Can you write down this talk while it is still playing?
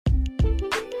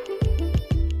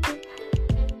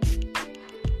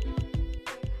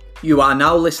You are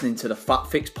now listening to the Fat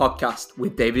Fix podcast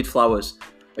with David Flowers,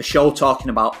 a show talking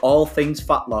about all things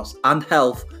fat loss and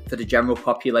health for the general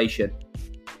population,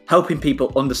 helping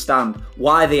people understand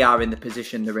why they are in the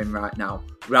position they're in right now,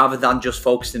 rather than just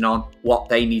focusing on what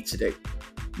they need to do.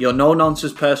 Your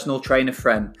no-nonsense personal trainer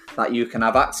friend that you can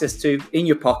have access to in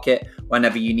your pocket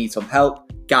whenever you need some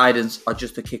help, guidance, or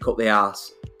just to kick up the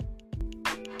arse.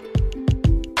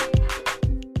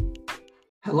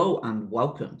 Hello and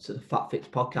welcome to the Fat Fix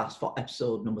podcast for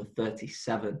episode number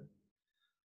 37.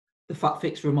 The Fat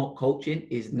Fix remote coaching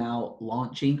is now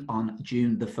launching on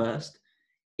June the 1st.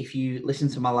 If you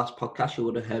listened to my last podcast, you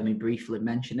would have heard me briefly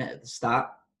mention it at the start,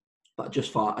 but I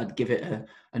just thought I'd give it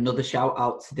another shout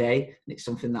out today. And it's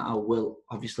something that I will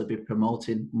obviously be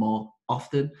promoting more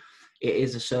often. It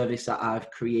is a service that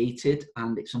I've created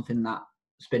and it's something that's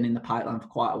been in the pipeline for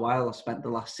quite a while. I spent the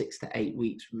last 6 to 8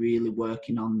 weeks really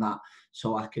working on that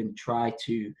so I can try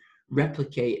to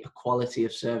replicate a quality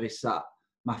of service that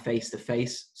my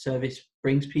face-to-face service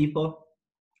brings people.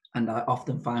 And I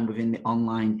often find within the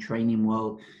online training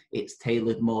world, it's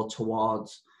tailored more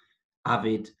towards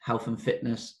avid health and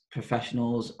fitness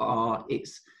professionals, or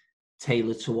it's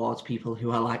tailored towards people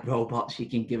who are like robots. You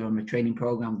can give them a training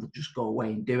program, they'll just go away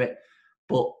and do it.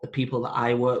 But the people that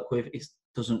I work with, it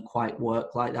doesn't quite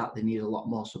work like that. They need a lot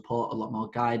more support, a lot more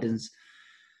guidance,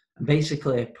 and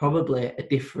basically probably a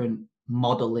different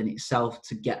model in itself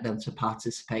to get them to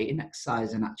participate in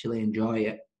exercise and actually enjoy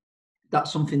it.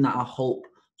 That's something that I hope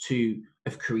to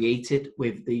have created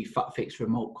with the Fat Fix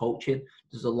remote coaching.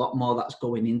 There's a lot more that's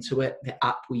going into it. The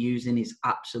app we're using is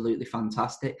absolutely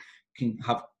fantastic. You can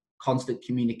have constant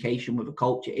communication with a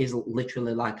coach. It is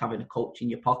literally like having a coach in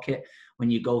your pocket. When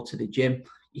you go to the gym,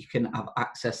 you can have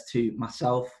access to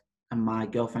myself and my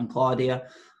girlfriend Claudia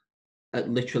at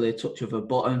literally a touch of a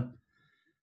button.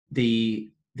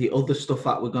 The other stuff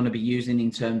that we're going to be using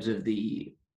in terms of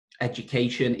the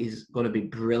education is going to be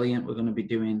brilliant. We're going to be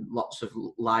doing lots of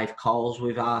live calls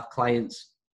with our clients.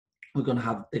 They're going to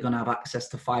have access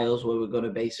to files where we're going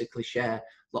to basically share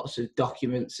lots of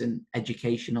documents and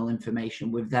educational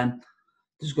information with them.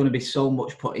 There's going to be so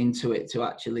much put into it to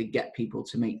actually get people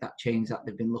to make that change that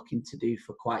they've been looking to do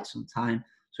for quite some time.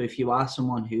 So if you are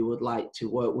someone who would like to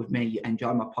work with me, you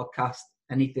enjoy my podcast,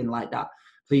 anything like that,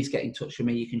 please get in touch with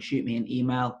me. You can shoot me an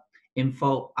email,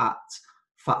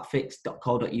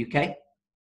 info@fatfix.co.uk,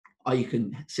 or you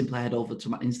can simply head over to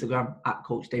my Instagram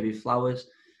 @Coach David Flowers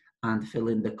and fill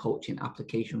in the coaching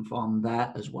application form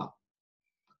there as well.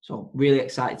 So really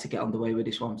excited to get on the way with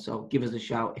this one. So give us a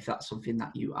shout if that's something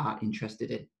that you are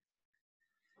interested in.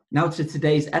 Now to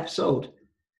today's episode.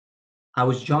 I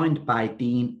was joined by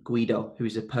Dean Guido, who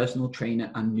is a personal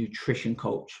trainer and nutrition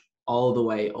coach all the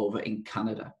way over in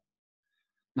Canada.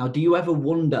 Now, do you ever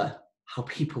wonder how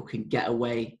people can get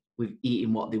away with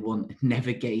eating what they want and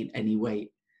never gain any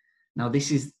weight? Now,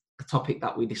 this is a topic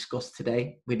that we discussed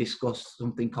today. We discussed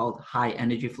something called high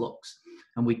energy flux,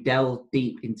 and we delved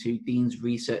deep into Dean's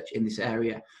research in this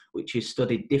area, which has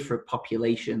studied different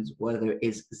populations where there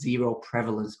is zero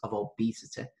prevalence of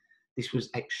obesity. This was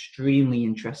extremely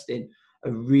interesting,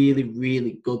 a really,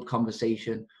 really good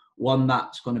conversation, one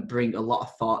that's going to bring a lot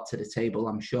of thought to the table,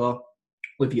 I'm sure,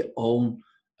 with your own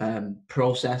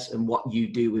process and what you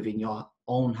do within your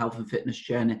own health and fitness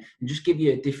journey, and just give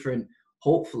you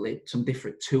hopefully some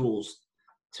different tools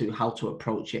to how to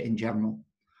approach it in general.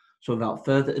 So without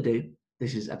further ado,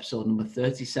 this is episode number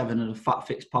 37 of the Fat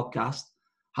Fix podcast.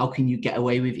 How can you get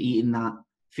away with eating that?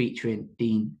 Featuring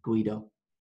Dean Guido.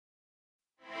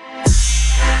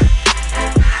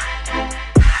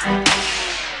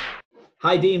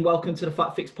 Hi Dean, welcome to the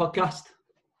Fat Fix podcast.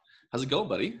 How's it going,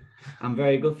 buddy? I'm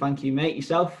very good, thank you, mate.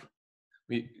 Yourself?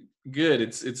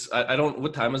 Good. I don't.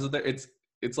 What time is it there? It's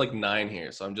like 9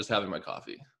 here, so I'm just having my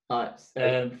coffee. It's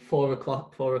 4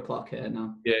 o'clock here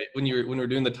now. Yeah. When we're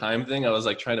doing the time thing, I was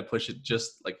like trying to push it.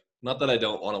 Just like, not that I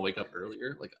don't want to wake up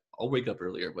earlier. Like, I'll wake up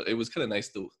earlier, but it was kind of nice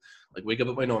to like wake up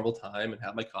at my normal time and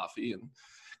have my coffee. And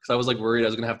because I was like worried I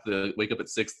was gonna have to wake up at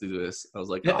 6 to do this. I was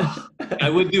like, I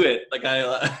would do it. Like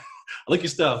I like your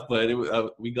stuff, but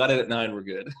we got it at 9. We're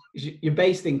good. You're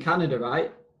based in Canada,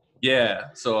 right?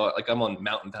 Yeah. So like I'm on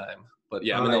mountain time, but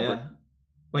yeah, I'm in Alberta. Yeah.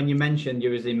 When you mentioned you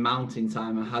was in mountain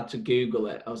time, I had to Google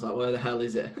it. I was like, where the hell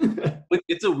is it?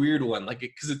 It's a weird one, like,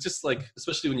 because it's just like,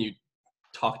 especially when you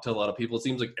talk to a lot of people, it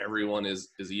seems like everyone is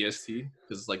EST,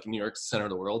 because like New York's the center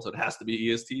of the world, so it has to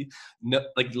be EST. No,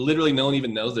 like literally no one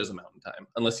even knows there's a mountain time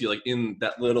unless you're like in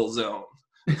that little zone.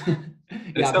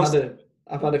 Yeah,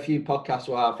 I've had a few podcasts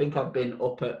where I think I've been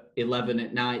up at 11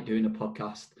 at night doing a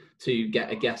podcast to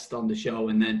get a guest on the show,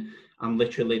 and then I'm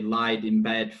literally lied in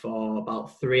bed for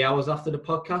about 3 hours after the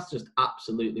podcast, just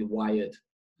absolutely wired.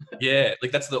 Yeah,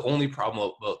 like that's the only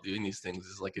problem about doing these things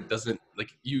is like it doesn't like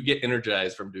you get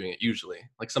energized from doing it usually.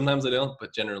 Like sometimes I don't,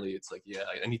 but generally it's like, yeah,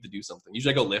 I need to do something.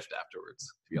 Usually I go lift afterwards,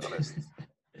 to be honest.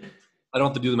 I don't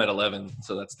have to do them at 11,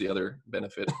 so that's the other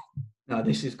benefit. No,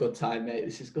 this is good time, mate.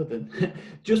 This is good. And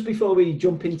just before we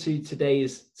jump into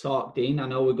today's talk, Dean, I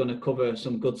know we're going to cover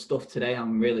some good stuff today.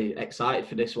 I'm really excited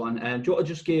for this one. Do you want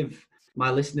to just give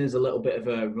my listeners a little bit of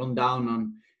a rundown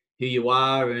on who you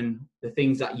are and the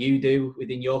things that you do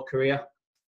within your career?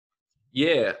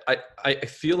 Yeah, I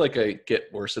feel like I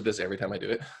get worse at this every time I do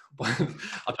it, but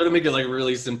I'll try to make it like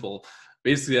really simple.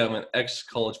 Basically, I'm an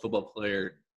ex-college football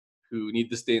player who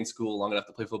needed to stay in school long enough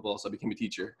to play football, so I became a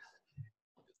teacher.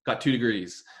 Got 2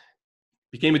 degrees,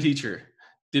 became a teacher,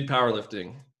 did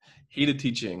powerlifting, hated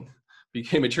teaching,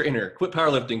 became a trainer, quit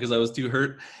powerlifting because I was too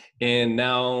hurt. And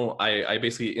now I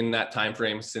basically in that time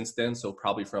frame since then, so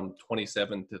probably from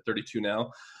 27 to 32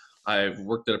 now, I've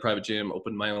worked at a private gym,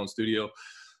 opened my own studio,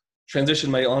 transitioned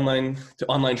my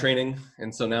online training.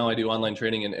 And so now I do online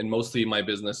training and mostly my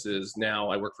business is now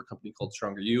I work for a company called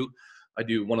Stronger You. I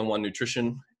do one-on-one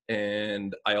nutrition.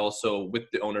 And I also,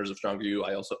 with the owners of Stronger You,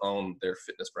 I also own their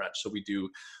fitness branch. So we do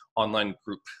online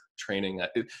group training.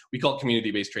 We call it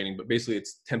community-based training, but basically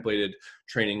it's templated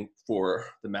training for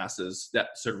the masses that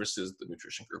services the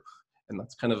nutrition group. And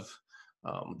that's kind of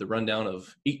the rundown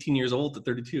of 18 years old to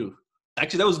 32.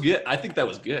 Actually, that was good. I think that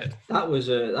was good. That was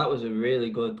a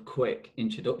really good, quick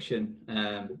introduction.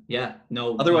 Yeah,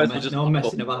 Otherwise, no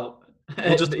messing about.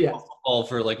 Well, just yeah. football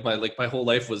for like my whole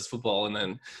life was football, and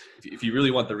then if you really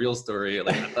want the real story,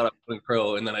 like I thought I was going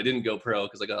pro, and then I didn't go pro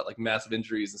because I got like massive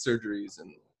injuries and surgeries,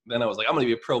 and then I was like I'm going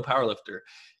to be a pro powerlifter.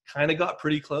 Kind of got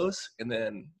pretty close, and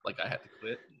then like I had to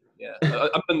quit. Yeah,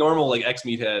 I'm a normal like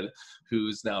ex-meathead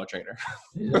who's now a trainer.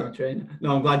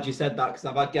 No, I'm glad you said that because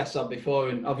I've had guests on before,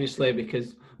 and obviously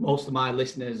because most of my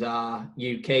listeners are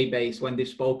UK based, when they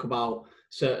spoke about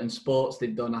certain sports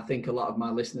they've done, I think a lot of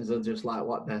my listeners are just like,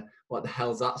 what the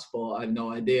hell's that sport? I have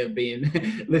no idea being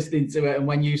listening to it. And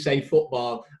when you say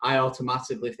football, I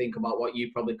automatically think about what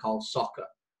you probably call soccer.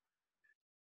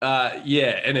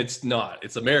 Yeah, and it's not.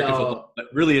 It's American football, but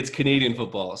really it's Canadian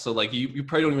football. So like you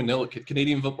probably don't even know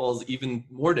Canadian football is even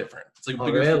more different. It's like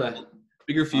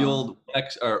bigger field,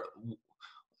 or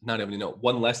not even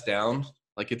one less down.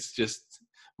 Like it's just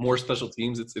more special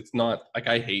teams. It's not like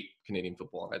I hate Canadian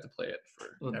football and I had to play it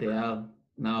for. Oh, yeah.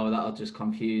 No, that'll just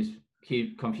confuse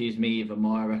me even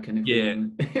more, I reckon.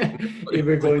 If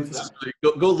we're going to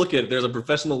that. Go look at it. There's a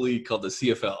professional league called the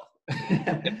CFL.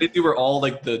 And they were all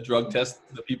like the drug tests,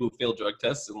 the people who failed drug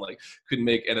tests and like couldn't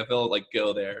make NFL like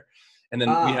go there. And then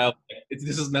we have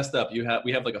this is messed up. We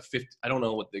have like a 50. I don't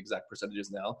know what the exact percentage is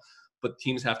now, but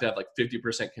teams have to have like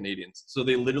 50% Canadians. So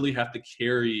they literally have to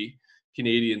carry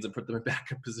Canadians and put them in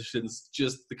backup positions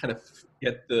just to kind of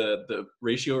get the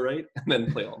ratio right and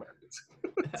then play all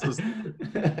Americans.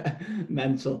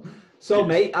 Mental. So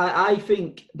mate, I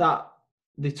think that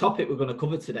the topic we're going to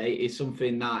cover today is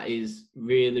something that is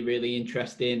really, really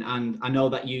interesting. And I know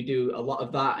that you do a lot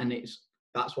of that. And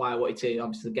that's why I wanted to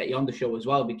obviously get you on the show as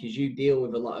well, because you deal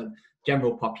with a lot of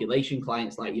general population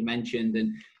clients, like you mentioned.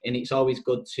 And it's always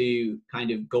good to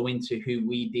kind of go into who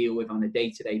we deal with on a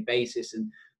day-to-day basis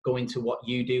and go into what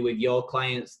you do with your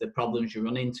clients, the problems you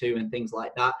run into and things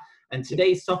like that. And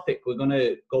today's topic, we're going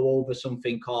to go over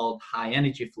something called high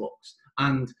energy flux.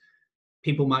 And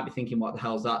people might be thinking, what the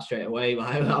hell's that straight away?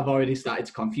 I've already started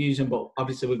to confuse them, but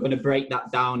obviously we're going to break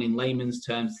that down in layman's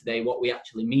terms today, what we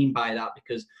actually mean by that,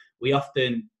 because we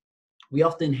often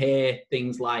hear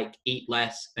things like eat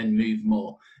less and move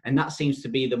more. And that seems to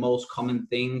be the most common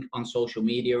thing on social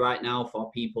media right now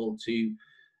for people to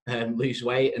lose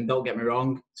weight. And don't get me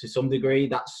wrong, to some degree,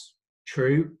 that's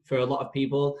true for a lot of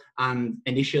people. And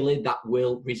initially that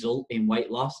will result in weight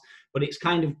loss, but it's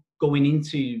kind of going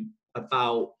into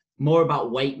more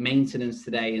about weight maintenance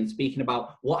today and speaking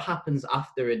about what happens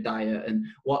after a diet and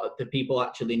what the people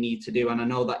actually need to do. And I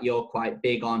know that you're quite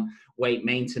big on weight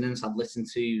maintenance. I've listened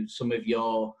to some of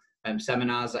your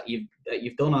seminars that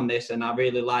you've done on this, and I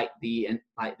really like the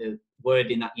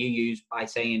wording that you use by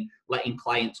saying letting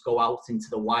clients go out into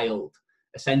the wild.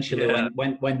 Essentially, yeah.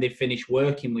 when they finish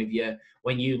working with you,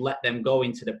 when you let them go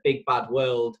into the big bad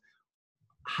world,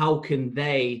 how can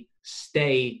they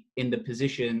stay in the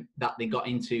position that they got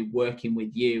into working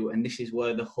with you? And this is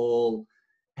where the whole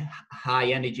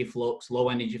high energy flux, low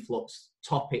energy flux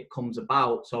topic comes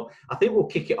about. So I think we'll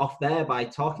kick it off there by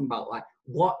talking about like,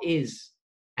 what is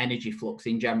energy flux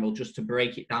in general, just to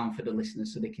break it down for the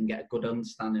listeners so they can get a good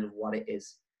understanding of what it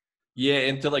is. Yeah,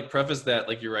 and to like preface that,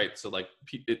 like you're right. So like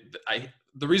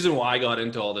the reason why I got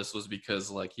into all this was because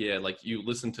like yeah, like you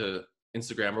listen to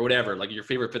Instagram or whatever, like your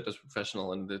favorite fitness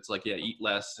professional, and it's like yeah, eat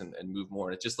less and move more.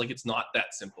 And it's just like it's not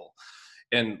that simple.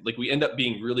 And like we end up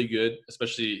being really good,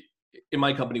 especially in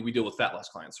my company. We deal with fat loss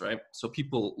clients, right? So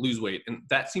people lose weight, and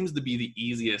that seems to be the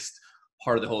easiest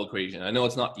part of the whole equation. I know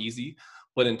it's not easy,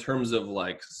 but in terms of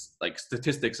like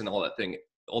statistics and all that thing,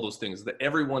 all those things, that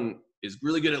everyone is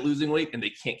really good at losing weight and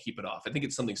they can't keep it off. I think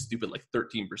it's something stupid like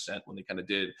 13% when they kind of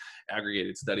did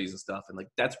aggregated studies and stuff, and like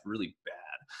that's really bad.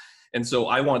 And so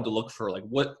I wanted to look for like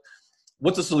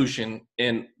what's a solution.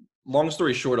 And long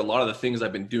story short, a lot of the things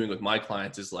I've been doing with my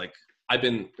clients is like I've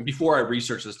been, before I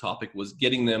researched this topic, was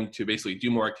getting them to basically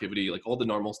do more activity, like all the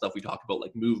normal stuff we talk about,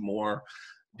 like move more,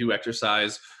 do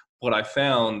exercise. But I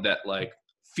found that like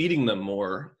feeding them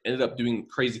more ended up doing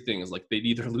crazy things. Like they'd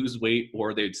either lose weight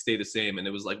or they'd stay the same. And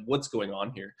it was like, what's going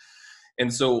on here?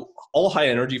 And so all high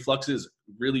energy flux is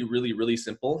really, really, really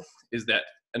simple is that,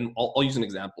 and I'll use an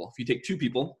example. If you take two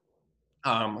people,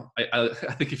 I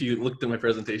think if you looked at my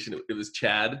presentation, it was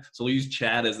Chad. So we'll use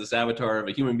Chad as this avatar of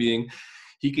a human being.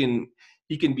 He can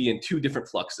be in two different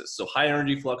fluxes. So high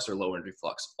energy flux or low energy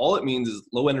flux. All it means is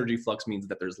low energy flux means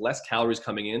that there's less calories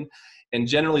coming in, and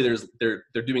generally they're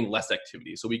doing less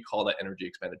activity. So we call that energy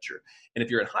expenditure. And if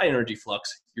you're in high energy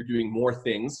flux, you're doing more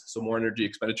things, so more energy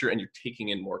expenditure, and you're taking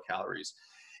in more calories.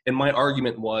 And my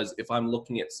argument was, if I'm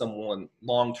looking at someone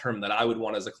long-term that I would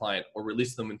want as a client or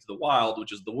release them into the wild,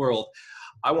 which is the world,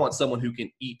 I want someone who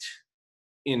can eat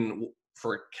in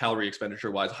for calorie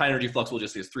expenditure wise. High energy flux will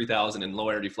just say is 3,000 and low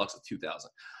energy flux is 2,000.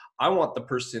 I want the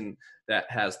person that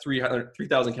has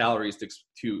 3,000 calories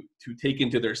to take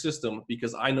into their system,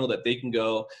 because I know that they can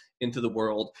go into the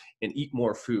world and eat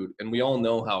more food. And we all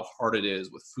know how hard it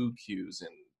is with food queues and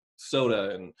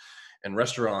soda and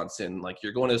restaurants, and like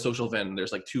you're going to a social event and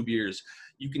there's like 2 beers.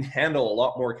 You can handle a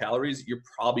lot more calories. You're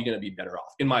probably going to be better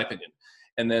off, in my opinion.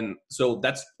 And then, so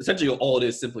that's essentially all it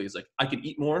is. Simply is like, I can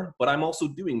eat more, but I'm also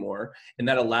doing more. And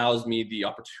that allows me the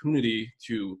opportunity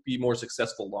to be more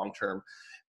successful long-term,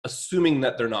 assuming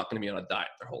that they're not going to be on a diet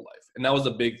their whole life. And that was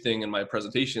a big thing in my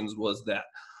presentations, was that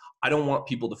I don't want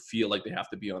people to feel like they have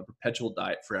to be on a perpetual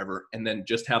diet forever and then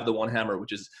just have the one hammer,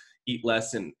 which is eat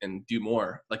less and do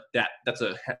more. Like that's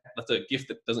a gift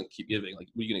that doesn't keep giving. Like,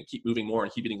 we're going to keep moving more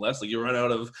and keep eating less. Like you'll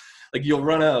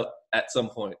run out at some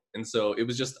point. And so it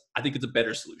was just, I think it's a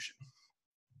better solution.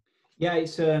 Yeah,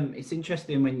 it's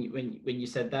interesting when you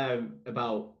said there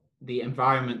about the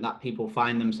environment that people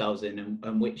find themselves in,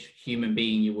 and which human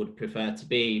being you would prefer to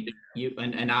be.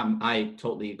 I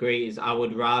totally agree. Is I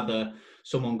would rather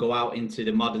someone go out into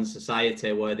the modern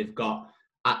society where they've got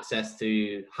access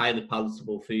to highly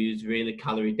palatable foods, really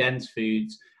calorie dense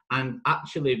foods, and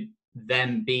actually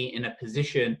then be in a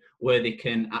position where they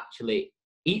can actually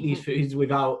eat these foods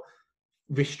without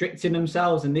restricting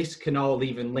themselves. And this can all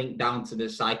even link down to the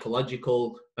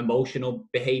psychological, emotional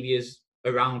behaviors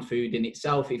around food in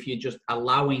itself. If you're just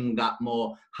allowing that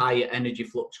more higher energy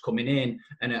flux coming in,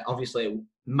 and obviously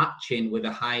matching with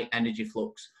a high energy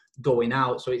flux going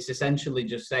out. So it's essentially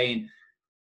just saying,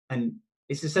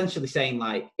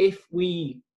 like, if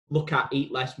we look at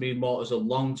eat less, move more as a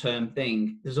long-term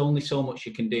thing, there's only so much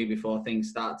you can do before things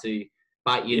start to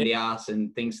bite you in the ass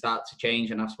and things start to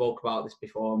change. And I've spoke about this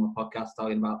before on my podcast,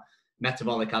 talking about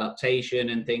metabolic adaptation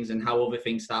and things, and how other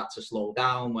things start to slow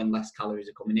down when less calories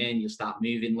are coming in, you start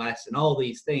moving less and all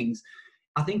these things.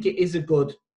 I think it is a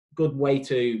good way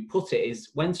to put it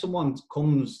is, when someone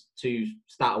comes to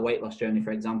start a weight loss journey,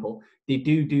 for example, they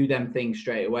do them things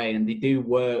straight away and they do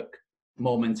work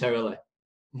momentarily.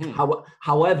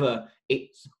 However, it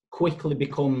quickly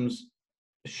becomes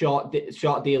a short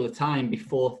deal of time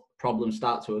before problems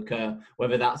start to occur,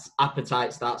 whether that's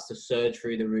appetite starts to surge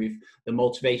through the roof, the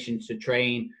motivation to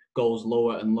train goes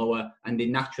lower and lower, and they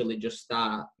naturally just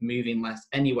start moving less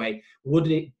anyway. Would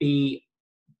it be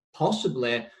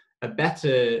possibly a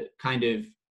better kind of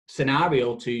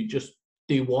scenario to just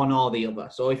do one or the other?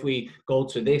 So if we go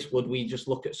to this, would we just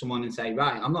look at someone and say,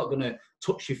 right, I'm not going to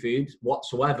touch your food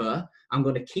whatsoever. I'm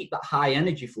going to keep that high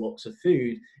energy flux of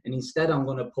food, and instead I'm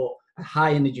going to put a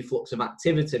high energy flux of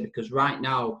activity, because right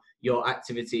now your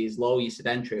activity is low, you're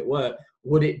sedentary at work.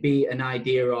 Would it be an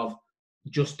idea of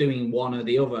just doing one or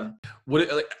the other? Would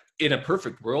it, like, in a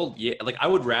perfect world, yeah, like I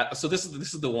would so this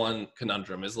is the one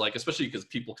conundrum, is like, especially because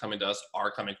people coming to us are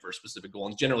coming for a specific goal,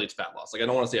 and generally it's fat loss. Like, I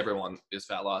don't want to say everyone is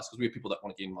fat loss, because we have people that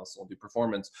want to gain muscle and do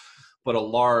performance, but a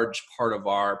large part of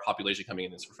our population coming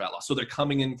in is for fat loss. So they're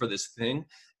coming in for this thing,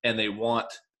 and they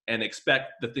want and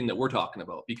expect the thing that we're talking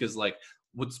about, because like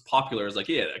what's popular is like,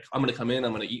 yeah, like, I'm going to come in,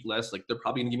 I'm going to eat less. Like they're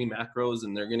probably going to give me macros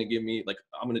and they're going to give me like,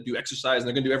 I'm going to do exercise and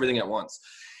they're going to do everything at once.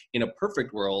 In a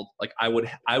perfect world, like I would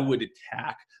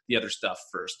attack the other stuff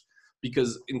first,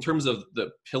 because in terms of the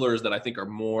pillars that I think are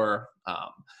more,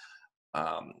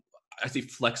 I say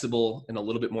flexible and a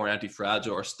little bit more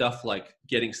anti-fragile, or stuff like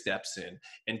getting steps in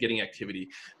and getting activity,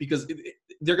 because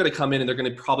they're going to come in and they're going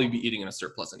to probably be eating in a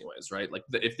surplus anyways, right? Like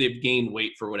if they've gained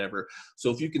weight for whatever. So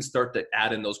if you can start to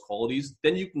add in those qualities,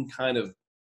 then you can kind of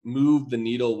move the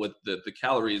needle with the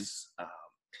calories,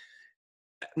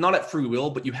 not at free will,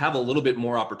 but you have a little bit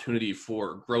more opportunity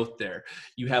for growth there.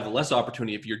 You have less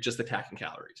opportunity if you're just attacking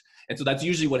calories. And so that's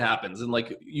usually what happens. And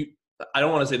like I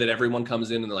don't want to say that everyone comes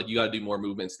in and like, you got to do more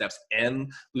movement steps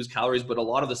and lose calories, but a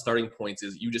lot of the starting points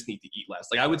is you just need to eat less.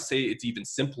 Like I would say it's even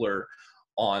simpler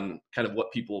on kind of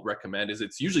what people recommend is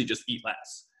it's usually just eat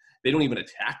less. They don't even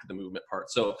attack the movement part.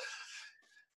 So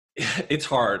it's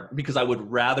hard, because I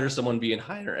would rather someone be in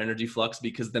higher energy flux,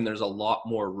 because then there's a lot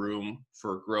more room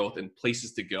for growth and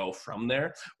places to go from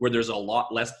there, where there's a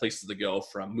lot less places to go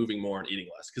from moving more and eating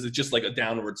less, because it's just like a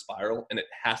downward spiral and it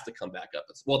has to come back up.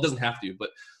 Well, it doesn't have to, but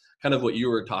kind of what you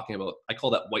were talking about, I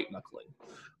call that white knuckling.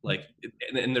 Like,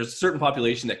 and there's a certain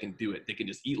population that can do it. They can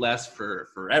just eat less for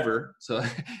forever. So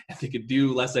they could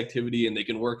do less activity and they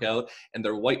can work out and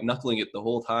they're white knuckling it the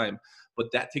whole time. But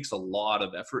that takes a lot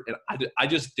of effort. And I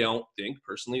just don't think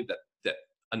personally that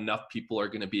enough people are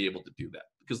going to be able to do that.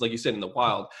 Because like you said, in the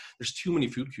wild, there's too many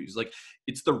food cues. Like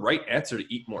it's the right answer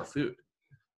to eat more food.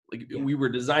 Like we were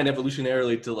designed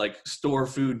evolutionarily to like store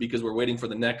food because we're waiting for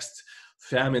the next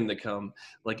famine to come.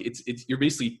 Like it's you're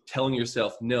basically telling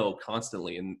yourself no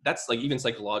constantly, and that's like even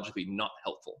psychologically not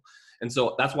helpful. And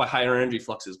so that's why higher energy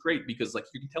flux is great, because like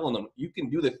you're telling them you can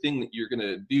do the thing that you're going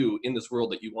to do in this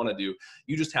world that you want to do.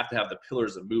 You just have to have the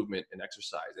pillars of movement and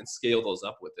exercise and scale those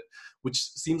up with it, which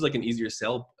seems like an easier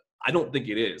sell. I don't think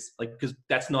it is, like, because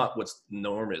that's not what's the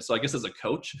norm is. So I guess as a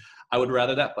coach, I would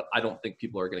rather that, but I don't think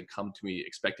people are going to come to me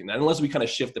expecting that, unless we kind of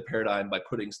shift the paradigm by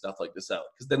putting stuff like this out,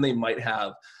 because then they might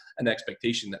have an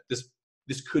expectation that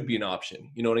this could be an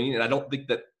option. You know what I mean? And I don't think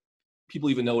that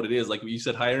people even know what it is. Like you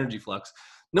said, high energy flux.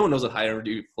 No one knows what high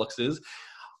energy flux is.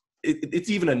 It's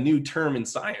even a new term in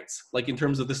science, like in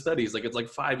terms of the studies, like it's like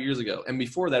 5 years ago. And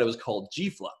before that it was called G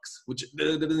flux, which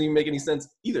doesn't even make any sense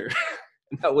either.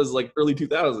 And that was like early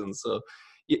 2000s. So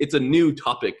it's a new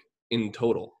topic in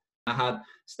total. I had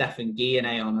Stephan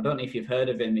Guyenet on. I don't know if you've heard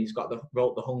of him. He's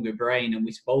wrote The Hungry Brain, and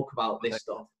we spoke about this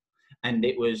stuff. And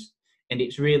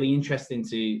it's really interesting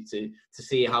to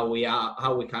see how we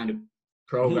kind of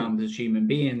programmed as human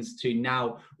beings to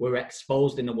now we're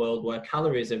exposed in a world where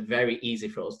calories are very easy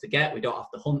for us to get. We don't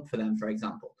have to hunt for them, for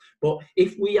example. But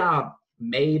if we are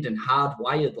made and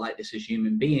hardwired like this as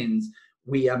human beings,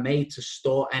 we are made to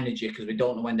store energy because we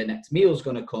don't know when the next meal is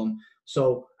going to come.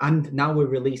 So, and now we're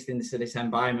released into this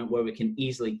environment where we can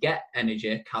easily get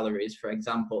energy, calories, for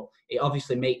example. It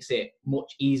obviously makes it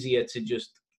much easier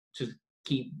to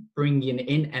keep bringing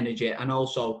in energy, and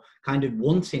also kind of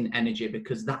wanting energy,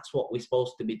 because that's what we're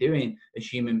supposed to be doing as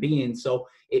human beings. So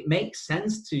it makes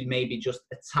sense to maybe just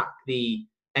attack the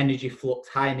energy flux,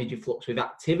 high energy flux, with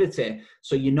activity,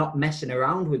 so you're not messing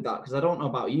around with that. Because I don't know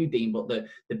about you, Dean, but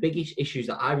the biggest issues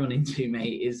that I run into,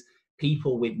 mate, is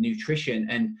people with nutrition,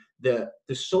 and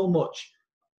there's so much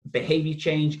behavior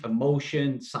change,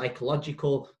 emotion,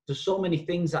 psychological, there's so many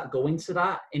things that go into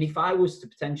that. And if I was to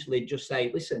potentially just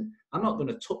say, listen, I'm not going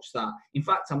to touch that. In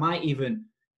fact, I might even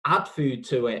add food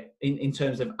to it in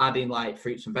terms of adding like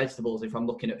fruits and vegetables if I'm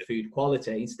looking at food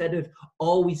quality. Instead of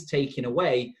always taking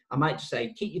away, I might just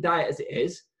say, keep your diet as it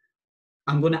is.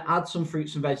 I'm going to add some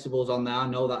fruits and vegetables on there. I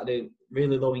know that they're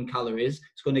really low in calories.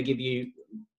 It's going to give you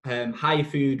higher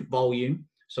food volume,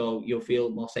 so you'll feel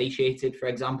more satiated, for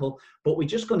example. But we're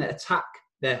just going to attack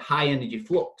the high energy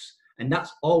flux. And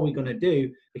that's all we're going to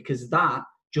do, because that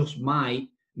just might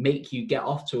make you get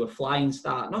off to a flying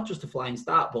start. Not just a flying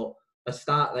start, but a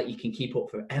start that you can keep up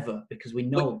forever, because we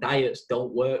know diets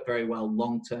don't work very well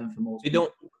long term for most people.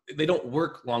 They don't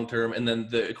work long term. And then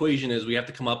the equation is we have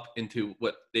to come up into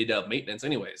what they dub maintenance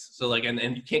anyways. So like, and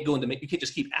you can't go into, you can't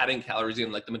just keep adding calories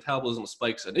in. Like the metabolism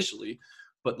spikes initially,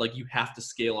 but like you have to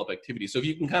scale up activity. So if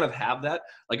you can kind of have that,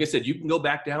 like I said, you can go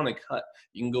back down and cut,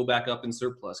 you can go back up in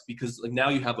surplus, because like now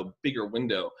you have a bigger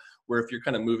window where if you're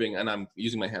kind of moving, and I'm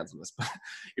using my hands on this, but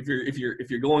if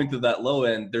you're going to that low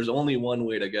end, there's only one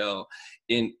way to go.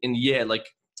 And yeah, like,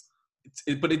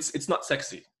 but it's not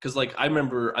sexy, because like I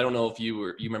remember, I don't know if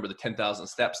you remember the 10,000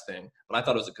 steps thing, but I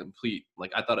thought it was a complete,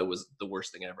 like I thought it was the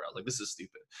worst thing ever. I was like, this is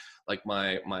stupid. Like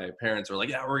my parents were like,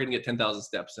 yeah, we're gonna get 10,000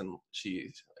 steps, and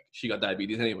she got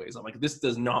diabetes anyways. I'm like, this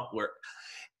does not work.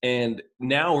 And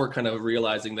now we're kind of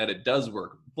realizing that it does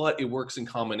work, but it works in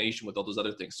combination with all those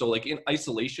other things. So like in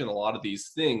isolation, a lot of these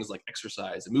things like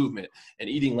exercise and movement and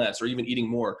eating less or even eating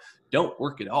more don't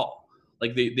work at all.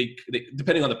 Like they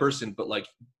depending on the person, but like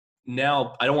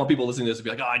now I don't want people listening to this to be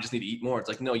like, oh, I just need to eat more. It's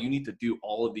like, no, you need to do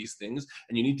all of these things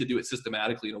and you need to do it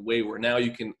systematically in a way where now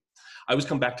you can, I always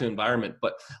come back to environment,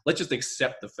 but let's just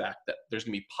accept the fact that there's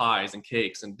gonna be pies and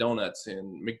cakes and donuts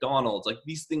and McDonald's. Like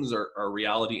these things are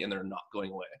reality and they're not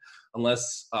going away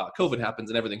unless COVID happens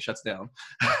and everything shuts down.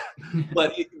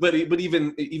 but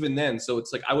even then, so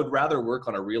it's like I would rather work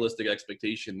on a realistic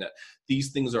expectation that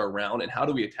these things are around and how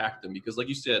do we attack them? Because like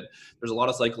you said, there's a lot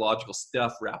of psychological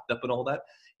stuff wrapped up in all that.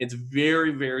 It's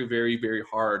very, very, very, very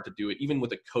hard to do it, even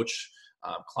with a coach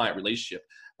client relationship.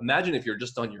 Imagine if you're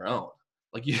just on your own.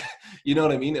 Like you know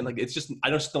what I mean? And like, it's just, I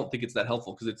just don't think it's that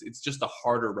helpful because it's just a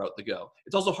harder route to go.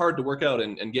 It's also hard to work out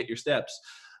and get your steps,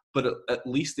 but at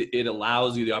least it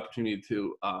allows you the opportunity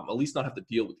to at least not have to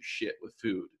deal with your shit with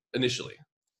food initially.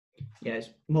 Yeah, it's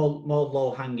more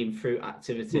low hanging fruit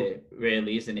activity,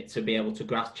 really, isn't it? To be able to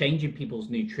grasp changing people's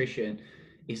nutrition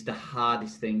is the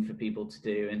hardest thing for people to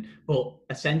do. But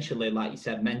essentially, like you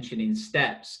said, mentioning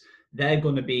steps,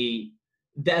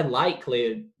 they're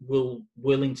likely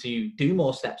willing to do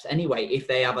more steps anyway if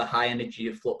they have a high energy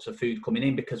of flux of food coming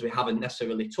in, because we haven't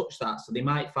necessarily touched that. So they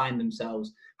might find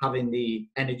themselves having the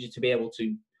energy to be able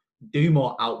to do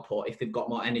more output if they've got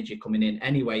more energy coming in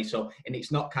anyway. So, and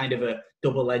it's not kind of a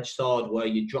double-edged sword where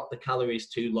you drop the calories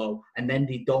too low and then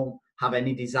they don't have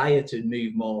any desire to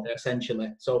move more,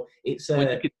 essentially. So it's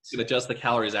you can adjust the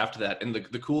calories after that. And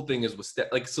the cool thing is with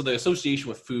so the association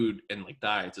with food and like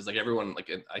diets is like everyone,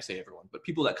 like I say everyone, but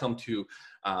people that come to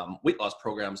weight loss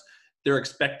programs, they're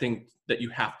expecting that you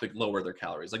have to lower their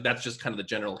calories. Like that's just kind of the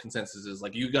general consensus is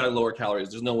like, you got to lower calories.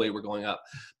 There's no way we're going up.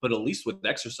 But at least with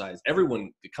exercise,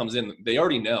 everyone that comes in, they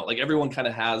already know, like everyone kind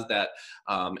of has that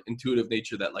intuitive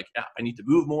nature that like, I need to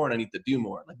move more and I need to do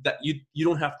more. Like that, you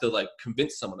don't have to like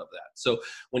convince someone of that. So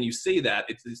when you say that,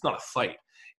 it's not a fight.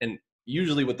 And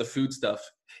usually with the food stuff,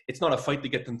 it's not a fight to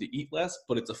get them to eat less,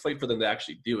 but it's a fight for them to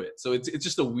actually do it. So it's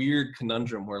just a weird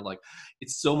conundrum where like,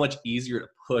 it's so much easier to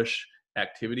push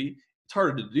activity. It's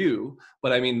harder to do,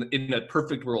 but I mean, in a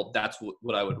perfect world, that's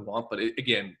what I would want. But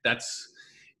again, that's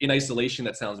in isolation.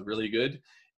 That sounds really good.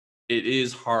 It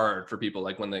is hard for people,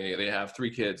 like when they have 3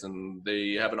 kids and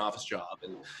they have an office job,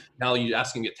 and now you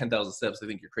ask them to get 10,000 steps, they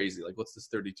think you're crazy. Like, what's this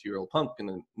 32-year-old punk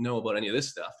gonna know about any of this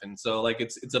stuff? And so, like,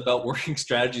 it's about working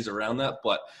strategies around that.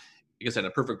 But like I said,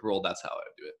 in a perfect world, that's how I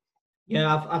would do it.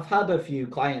 Yeah, I've had a few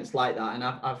clients like that, and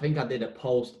I think I did a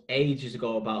post ages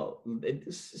ago about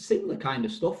similar kind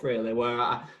of stuff, really, where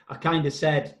I kind of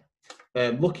said,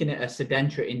 looking at a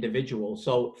sedentary individual.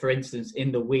 So, for instance,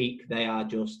 in the week, they are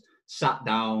just sat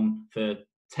down for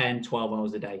 10, 12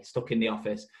 hours a day, stuck in the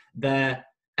office. Their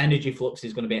energy flux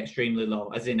is going to be extremely low,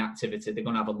 as in activity. They're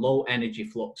going to have a low energy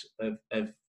flux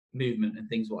of movement and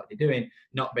things what they're doing,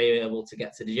 not being able to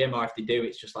get to the gym, or if they do,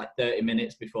 it's just like 30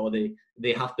 minutes before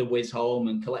they have to whiz home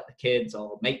and collect the kids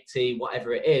or make tea,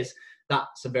 whatever it is.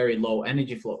 That's a very low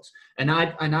energy flux. And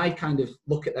I kind of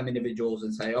look at them individuals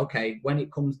and say, okay, when it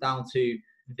comes down to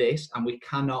this and we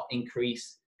cannot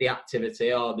increase the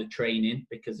activity or the training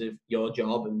because of your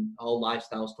job and all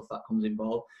lifestyle stuff that comes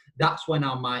involved, that's when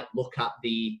I might look at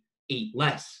the eat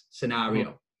less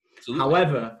scenario.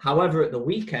 However, at the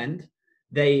weekend,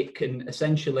 they can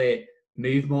essentially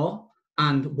move more.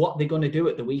 And what they're going to do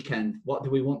at the weekend, what do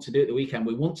we want to do at the weekend?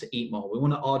 We want to eat more. We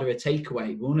want to order a takeaway.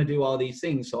 We want to do all these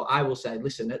things. So I will say,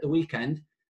 listen, at the weekend,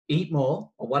 eat more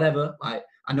or whatever. Like,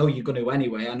 I know you're going to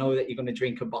anyway. I know that you're going to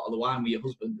drink a bottle of wine with your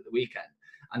husband at the weekend.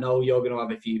 I know you're going to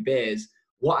have a few beers.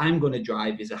 What I'm going to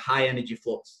drive is a high energy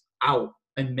flux out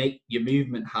and make your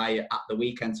movement higher at the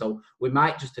weekend. So we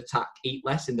might just attack eat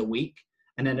less in the week.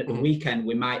 And then at the weekend,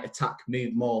 we might attack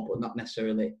move more, but not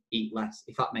necessarily eat less,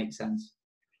 if that makes sense.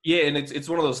 Yeah, and it's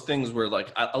one of those things where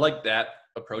like I like that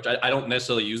approach. I don't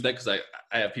necessarily use that because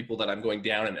I have people that I'm going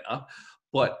down and up.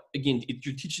 But again,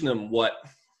 you're teaching them what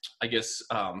I guess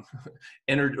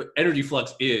energy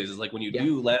flux is. Like when you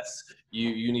do less,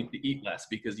 you need to eat less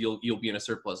because you'll be in a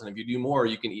surplus. And if you do more,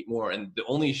 you can eat more. And the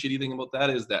only shitty thing about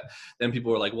that is that then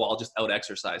people are like, well, I'll just out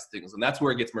exercise things. And that's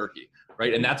where it gets murky,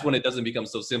 right? And that's when it doesn't become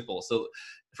so simple. So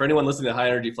for anyone listening to high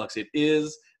energy flux, it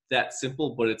is that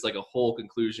simple, but it's like a whole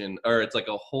conclusion, or it's like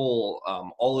a whole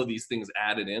all of these things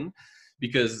added in,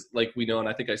 because like we know, and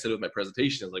I think I said it with my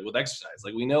presentation, is like with exercise,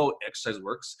 like we know exercise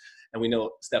works and we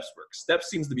know steps work. Steps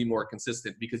seems to be more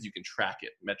consistent because you can track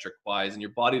it metric wise and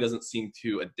your body doesn't seem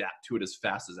to adapt to it as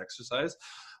fast as exercise.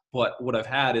 But what I've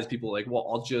had is people like, well,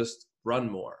 I'll just run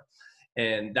more.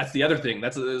 And that's the other thing. I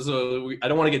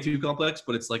don't want to get too complex,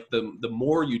 but it's like the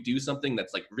more you do something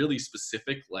that's like really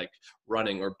specific, like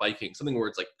running or biking, something where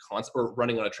it's like constant, or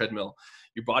running on a treadmill,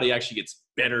 your body actually gets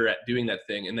better at doing that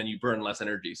thing, and then you burn less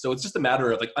energy. So it's just a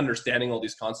matter of like understanding all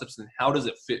these concepts and how does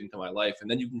it fit into my life,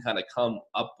 and then you can kind of come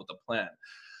up with a plan.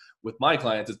 With my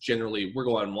clients, it's generally we're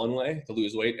going one way to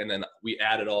lose weight, and then we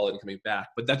add it all in coming back.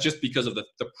 But that's just because of the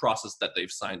process that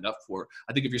they've signed up for.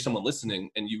 I think if you're someone listening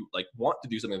and you like want to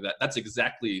do something like that, that's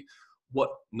exactly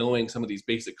what knowing some of these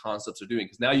basic concepts are doing.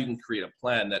 Because now you can create a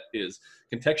plan that is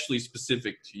contextually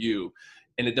specific to you.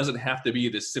 And it doesn't have to be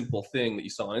this simple thing that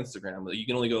you saw on Instagram, that you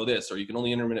can only go this, or you can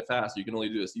only intermittent fast, or you can only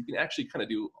do this. You can actually kind of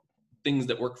do things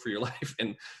that work for your life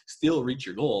and still reach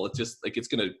your goal. It's just like it's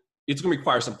going to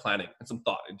require some planning and some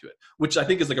thought into it, which I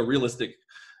think is like a realistic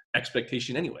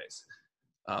expectation anyways.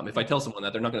 If I tell someone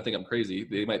that, they're not going to think I'm crazy.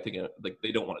 They might think like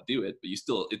they don't want to do it, but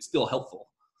it's still helpful.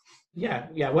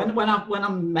 Yeah. When I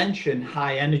mention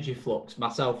high energy flux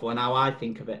myself, when how I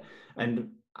think of it, and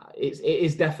it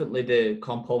is definitely the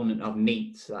component of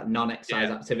NEAT, that non-exercise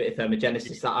activity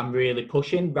thermogenesis, that I'm really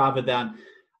pushing, rather than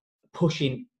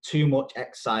pushing too much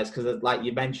exercise. Because like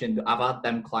you mentioned, I've had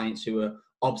them clients who are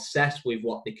obsessed with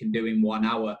what they can do in 1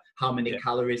 hour, how many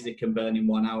calories they can burn in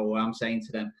 1 hour, where I'm saying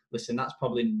to them, listen, that's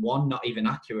probably one, not even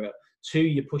accurate. Two,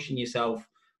 you're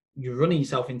running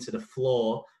yourself into the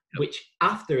floor, which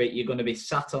after it, you're going to be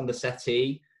sat on the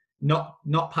settee, not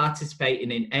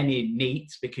participating in any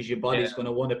NEAT, because your body's going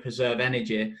to want to preserve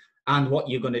energy. And what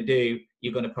you're going to do,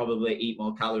 you're going to probably eat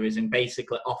more calories and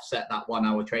basically offset that 1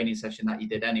 hour training session that you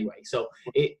did anyway. So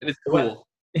it's cool.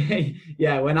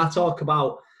 When I talk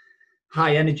about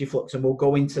high energy flux, and we'll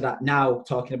go into that now,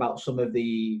 talking about some of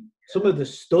the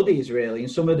studies really,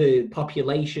 and some of the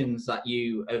populations that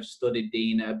you have studied,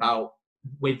 Dean, about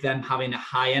with them having a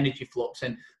high energy flux.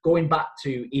 And going back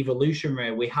to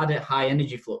evolutionary, we had a high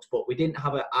energy flux, but we didn't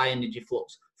have a high energy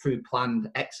flux through planned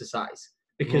exercise,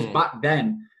 because back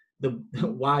then,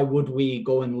 why would we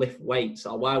go and lift weights,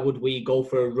 or why would we go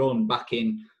for a run back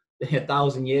in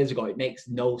 1,000 years ago? It makes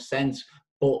no sense.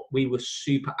 But we were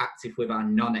super active with our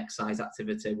non-exercise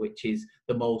activity, which is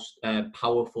the most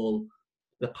powerful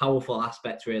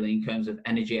aspect really in terms of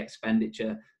energy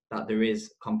expenditure that there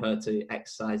is compared to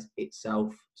exercise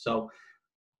itself. So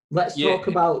let's talk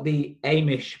about the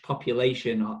Amish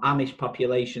population, or Amish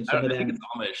population. I think it's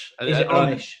Amish. Is it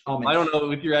Amish? I don't know.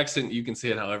 With your accent, you can say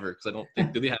it however, because I don't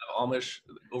think, do they have Amish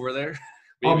over there?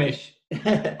 Amish.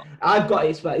 I've got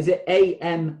it. Is it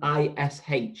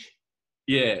Amish?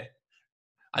 Yeah.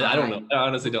 I don't know. I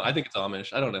honestly don't. I think it's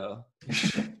Amish. I don't know.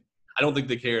 I don't think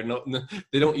they care. No,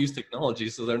 they don't use technology,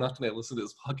 so they're not going to listen to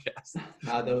this podcast.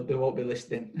 No, they won't be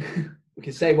listening. We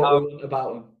can say what we want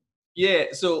about them. Yeah.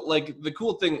 So like the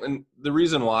cool thing, and the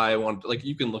reason why I want, like,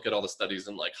 you can look at all the studies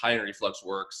and like high energy flux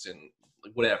works and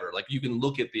like whatever. Like you can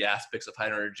look at the aspects of high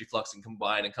energy flux and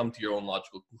combine and come to your own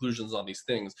logical conclusions on these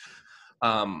things.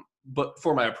 But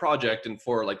for my project and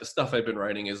for like the stuff I've been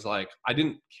writing is like, I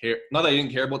didn't care, not that I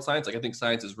didn't care about science. Like I think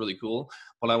science is really cool,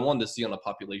 but I wanted to see on a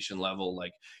population level,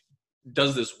 like,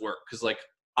 does this work? Because like,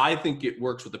 I think it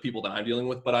works with the people that I'm dealing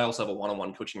with, but I also have a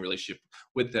one-on-one coaching relationship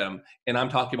with them. And I'm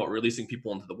talking about releasing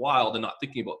people into the wild and not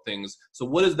thinking about things. So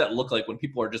what does that look like when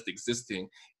people are just existing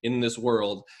in this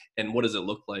world? And what does it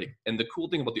look like? And the cool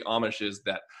thing about the Amish is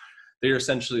that they're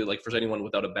essentially, like, for anyone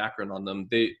without a background on them,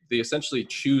 they essentially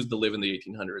choose to live in the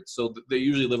 1800s. So they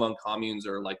usually live on communes,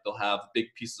 or like they'll have big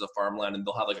pieces of farmland, and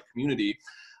they'll have like a community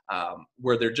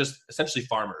where they're just essentially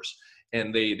farmers.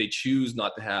 And they choose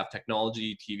not to have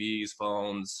technology, TVs,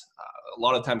 phones, a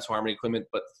lot of times farming equipment,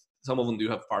 but some of them do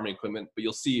have farming equipment. But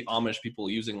you'll see Amish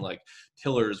people using like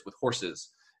tillers with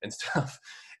horses and stuff.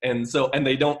 And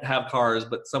they don't have cars,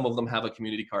 but some of them have a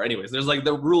community car. Anyways, there's like,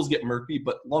 the rules get murky,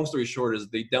 but long story short is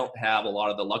they don't have a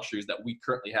lot of the luxuries that we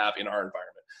currently have in our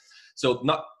environment. So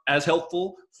not as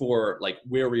helpful for like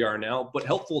where we are now, but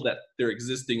helpful that they're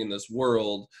existing in this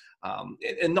world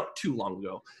and not too long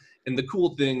ago. And the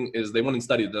cool thing is they went and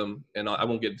studied them, and I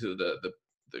won't get into the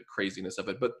craziness of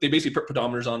it, but they basically put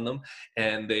pedometers on them,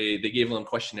 and they gave them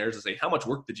questionnaires to say, how much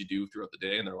work did you do throughout the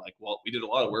day? And they're like, well, we did a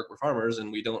lot of work. We're farmers,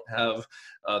 and we don't have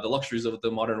the luxuries of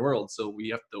the modern world, so we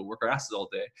have to work our asses all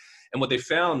day. And what they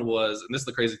found was, and this is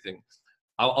the crazy thing,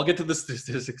 I'll get to the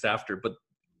statistics after, but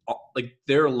like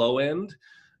their low end,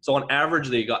 so on average,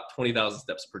 they got 20,000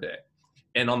 steps per day.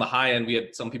 And on the high end, we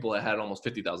had some people that had almost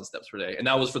 50,000 steps per day. And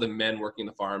that was for the men working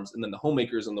the farms. And then the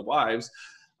homemakers and the wives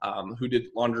who did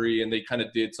laundry, and they kind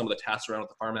of did some of the tasks around with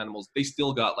the farm animals, they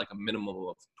still got like a minimum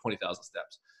of 20,000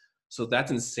 steps. So that's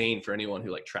insane for anyone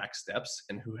who like tracks steps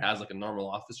and who has like a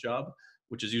normal office job,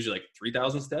 which is usually like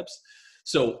 3,000 steps.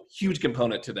 So huge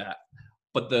component to that.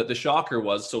 But the shocker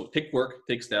was, so take work,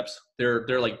 take steps.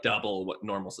 They're like double what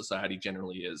normal society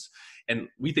generally is, and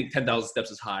we think 10,000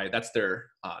 steps is high. That's their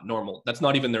normal. That's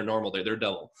not even their normal. They're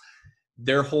double.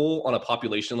 Their whole on a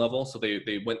population level. So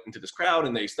they went into this crowd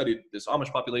and they studied this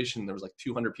Amish population. There was like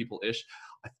 200 people ish.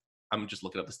 I'm just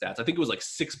looking up the stats. I think it was like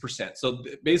 6%. So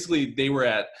basically,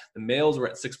 the males were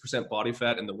at 6% body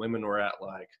fat, and the women were at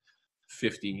like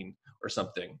 15 or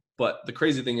something. But the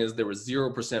crazy thing is there was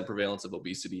 0% prevalence of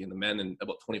obesity in the men and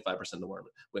about 25% of the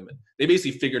women. They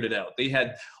basically figured it out. They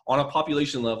had, on a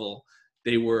population level,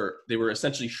 they were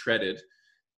essentially shredded,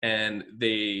 and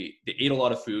they ate a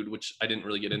lot of food, which I didn't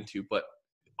really get into, but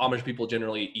Amish people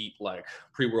generally eat like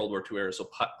pre-World War II era, so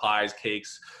pies,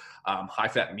 cakes,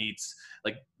 high-fat meats,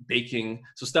 like baking,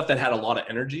 so stuff that had a lot of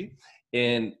energy.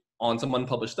 And on some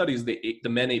unpublished studies, the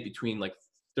men ate between like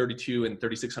 32 and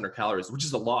 3,600 calories, which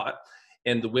is a lot.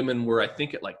 And the women were, I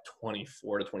think, at like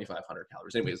 24 to 2,500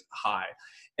 calories. Anyways, high.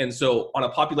 And so on a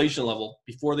population level,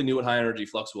 before they knew what high energy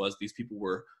flux was, these people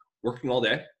were working all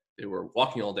day. They were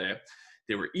walking all day.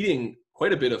 They were eating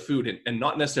quite a bit of food and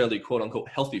not necessarily quote unquote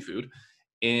healthy food.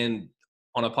 And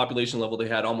on a population level, they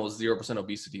had almost 0%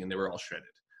 obesity and they were all shredded.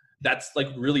 That's like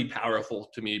really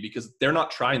powerful to me because they're not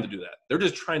trying to do that. They're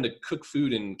just trying to cook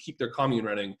food and keep their commune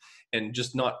running and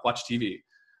just not watch TV,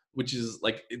 which is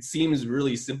like, it seems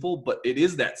really simple, but it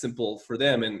is that simple for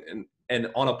them. And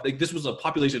on a, like, this was a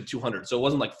population of 200. So it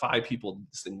wasn't like 5 people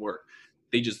this thing worked.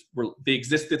 They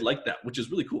existed like that, which is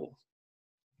really cool.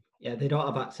 Yeah, they don't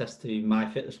have access to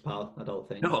MyFitnessPal, I don't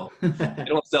think. No, they don't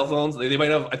have cell phones. They might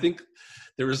have, I think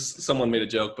there was someone made a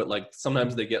joke, but like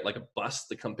sometimes they get like a bus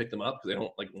to come pick them up because they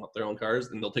don't like want their own cars,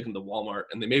 and they'll take them to Walmart,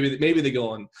 and maybe they go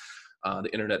on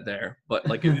the internet there. But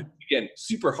like again,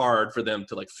 super hard for them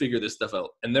to like figure this stuff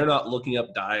out, and they're not looking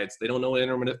up diets. They don't know what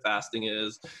intermittent fasting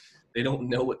is. They don't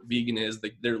know what vegan is.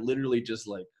 They're literally just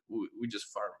like, we just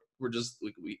farm. We're just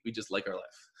we just like our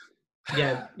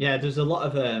life. Yeah. There's a lot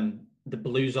of the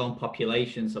blue zone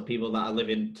population, so people that are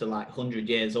living to like 100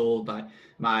 years old. Like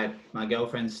my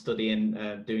girlfriend's studying,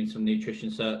 doing some nutrition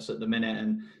certs at the minute,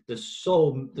 and there's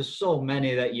so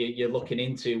many that you're looking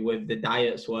into with the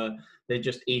diets where they're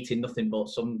just eating nothing but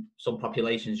some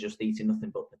populations just eating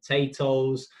nothing but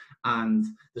potatoes, and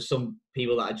there's some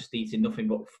people that are just eating nothing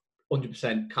but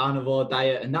 100% carnivore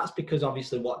diet, and that's because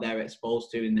obviously what they're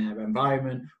exposed to in their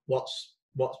environment, what's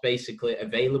basically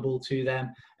available to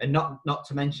them, and not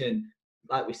to mention,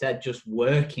 like we said, just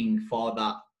working for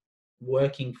that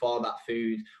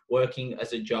food, working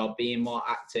as a job, being more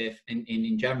active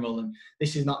in general. And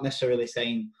this is not necessarily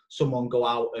saying someone go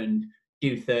out and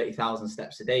do 30,000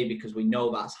 steps a day, because we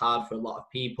know that's hard for a lot of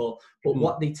people. But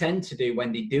what they tend to do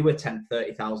when they do attempt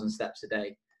 30,000 steps a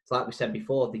day, it's like we said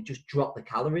before, they just drop the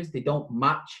calories. They don't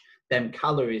match them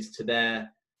calories to their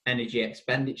energy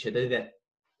expenditure, do they?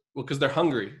 Well, because they're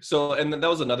hungry. So, and that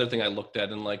was another thing I looked at,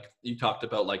 and like you talked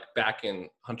about, like back in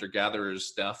hunter-gatherers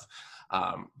stuff,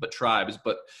 but tribes.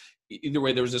 But either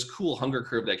way, there was this cool hunger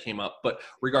curve that came up. But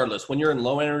regardless, when you're in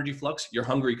low energy flux, you're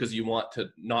hungry because you want to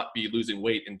not be losing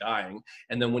weight and dying.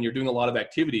 And then when you're doing a lot of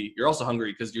activity, you're also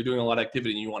hungry because you're doing a lot of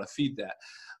activity and you want to feed that.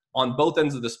 On both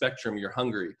ends of the spectrum, you're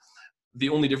hungry. The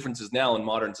only difference is now in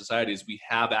modern societies, we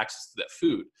have access to that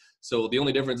food. So the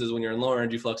only difference is when you're in lower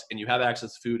energy flux and you have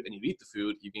access to food and you eat the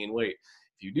food, you gain weight.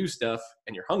 If you do stuff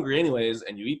and you're hungry anyways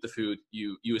and you eat the food,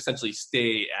 you essentially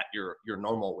stay at your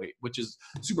normal weight, which is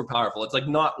super powerful. It's like,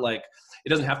 not like, it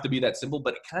doesn't have to be that simple,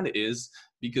 but it kind of is,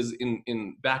 because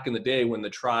in back in the day when the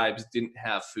tribes didn't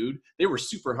have food, they were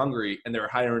super hungry and they were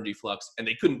high energy flux and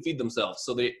they couldn't feed themselves.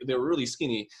 So they were really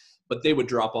skinny, but they would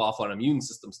drop off on immune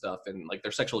system stuff and like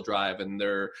their sexual drive, and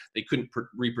they couldn't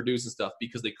reproduce and stuff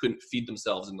because they couldn't feed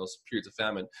themselves in those periods of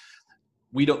famine.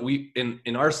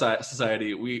 In our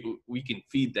society, we can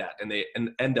feed that, and they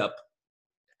end up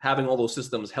having all those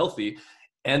systems healthy,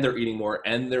 and they're eating more,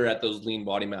 and they're at those lean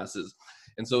body masses.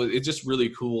 And so it's just really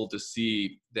cool to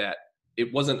see that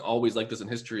it wasn't always like this in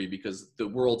history, because the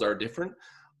worlds are different,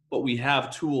 but we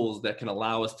have tools that can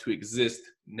allow us to exist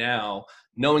now,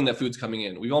 knowing that food's coming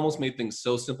in. We've almost made things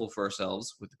so simple for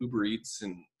ourselves with Uber Eats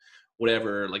and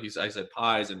whatever, like I said,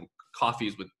 pies and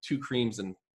coffees with 2 creams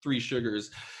and 3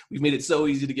 sugars. We've made it so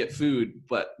easy to get food,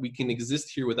 but we can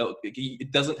exist here without,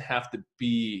 it doesn't have to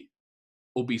be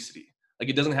obesity. Like,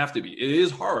 it doesn't have to be. It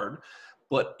is hard,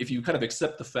 but if you kind of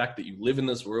accept the fact that you live in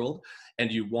this world and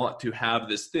you want to have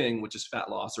this thing, which is fat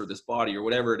loss or this body or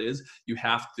whatever it is, you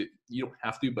don't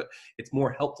have to, but it's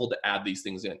more helpful to add these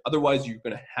things in. Otherwise, you're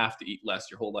going to have to eat less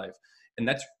your whole life. And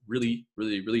that's really,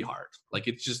 really, really hard. Like,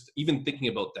 it's just, even thinking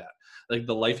about that, like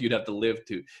the life you'd have to live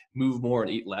to move more and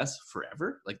eat less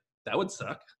forever, like that would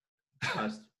suck.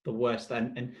 That's the worst.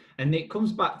 And it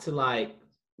comes back to like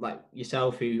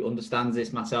yourself who understands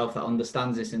this, myself that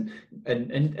understands this,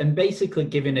 and basically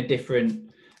giving a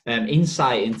different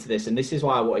insight into this. And this is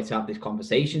why I wanted to have this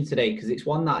conversation today, because it's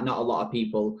one that not a lot of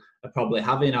people are probably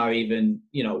having, or even,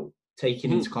 you know,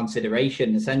 taking into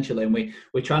consideration essentially. And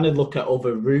we're trying to look at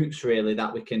other routes really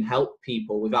that we can help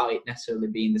people without it necessarily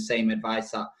being the same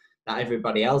advice that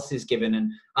everybody else is given.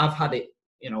 And I've had it,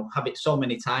 you know, have it so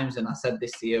many times. And I said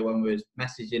this to you when we was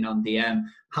messaging on DM,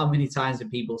 how many times do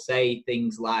people say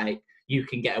things like, you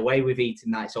can get away with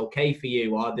eating that, it's okay for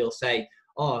you? Or they'll say,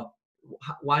 oh,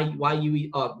 why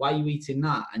you eating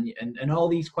that? And all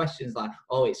these questions like,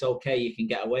 oh, it's okay, you can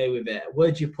get away with it.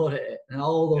 Where'd you put it? And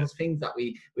all those things that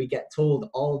we get told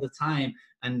all the time.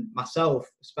 And myself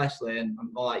especially, and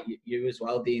I'm more like you as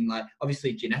well, Dean, like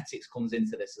obviously genetics comes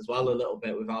into this as well a little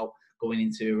bit without going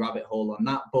into a rabbit hole on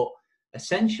that. But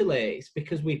essentially it's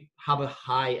because we have a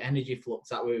high energy flux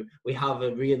that we have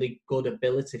a really good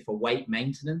ability for weight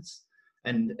maintenance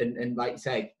and like you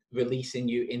say, releasing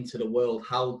you into the world.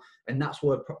 And that's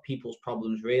where people's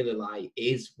problems really lie,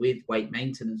 is with weight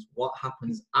maintenance. What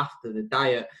happens after the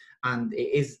diet? And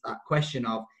it is that question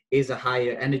of, is a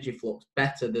higher energy flux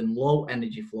better than low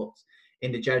energy flux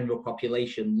in the general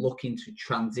population looking to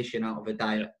transition out of a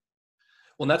diet?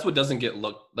 Well, that's what doesn't get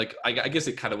looked like. I guess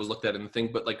it kind of was looked at in the thing,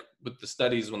 but like with the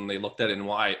studies, when they looked at it and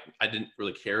why, I didn't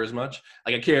really care as much.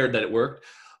 Like I cared that it worked,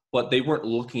 but they weren't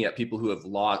looking at people who have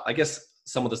lost, I guess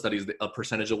some of the studies, a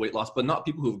percentage of weight loss, but not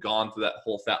people who've gone through that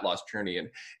whole fat loss journey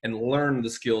and learned the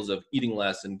skills of eating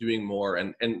less and doing more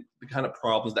and the kind of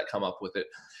problems that come up with it.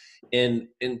 And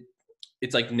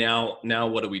it's like, now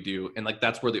what do we do? And like,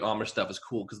 that's where the Amish stuff is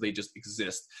cool, because they just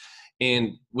exist.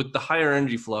 And with the higher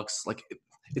energy flux, like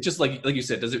it's just like you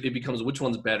said, it becomes which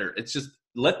one's better? It's just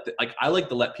I like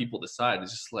to let people decide.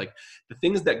 It's just like the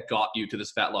things that got you to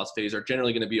this fat loss phase are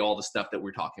generally going to be all the stuff that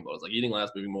we're talking about. It's like eating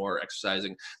less, moving more,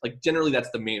 exercising. Like generally that's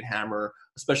the main hammer,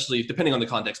 especially depending on the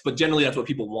context, but generally that's what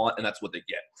people want and that's what they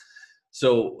get.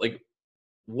 So like,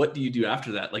 what do you do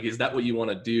after that? Like, is that what you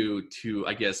want to do to,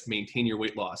 I guess, maintain your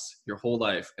weight loss your whole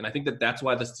life? And I think that's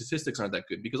why the statistics aren't that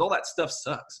good, because all that stuff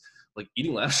sucks. Like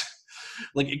eating less,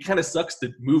 like it kind of sucks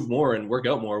to move more and work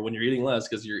out more when you're eating less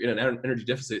because you're in an energy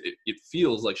deficit. It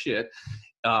feels like shit.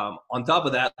 On top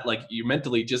of that, like you're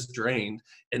mentally just drained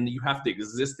and you have to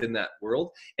exist in that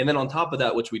world. And then on top of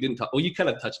that, which we didn't talk, well, you kind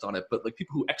of touched on it, but like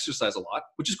people who exercise a lot,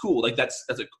 which is cool. Like that's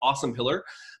an awesome pillar.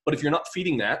 But if you're not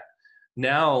feeding that,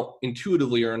 now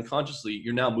intuitively or unconsciously,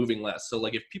 you're now moving less. So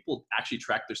like if people actually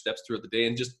track their steps throughout the day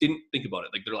and just didn't think about it,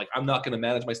 like they're like, I'm not going to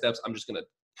manage my steps. I'm just going to,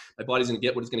 my body's going to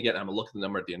get what it's going to get. And I'm going to look at the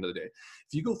number at the end of the day.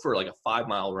 If you go for like a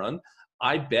 5-mile run,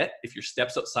 I bet if your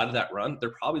steps outside of that run,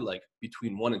 they're probably like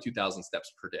between 1,000 and 2,000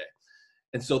 steps per day.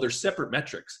 And so they're separate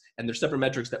metrics, and they're separate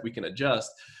metrics that we can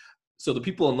adjust. So the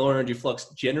people in lower energy flux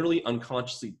generally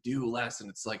unconsciously do less. And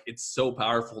it's like, it's so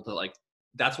powerful to like,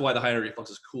 that's why the high energy flux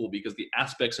is cool, because the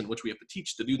aspects in which we have to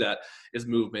teach to do that is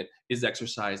movement, is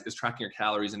exercise, is tracking your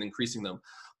calories and increasing them.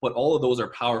 But all of those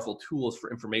are powerful tools for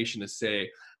information to say,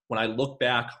 when I look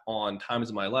back on times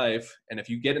in my life, and if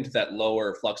you get into that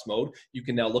lower flux mode, you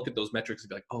can now look at those metrics and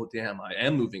be like, oh, damn, I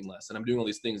am moving less and I'm doing all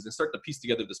these things, and start to piece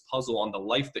together this puzzle on the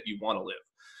life that you want to live.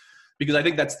 Because I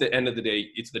think that's the end of the day.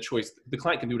 It's the choice. The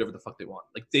client can do whatever the fuck they want.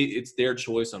 Like it's their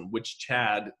choice on which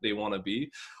Chad they want to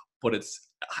be. But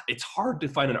it's hard to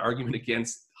find an argument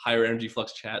against higher energy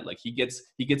flux Chad. Like he gets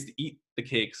to eat the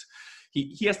cakes.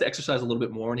 He has to exercise a little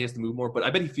bit more and he has to move more, but I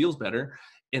bet he feels better.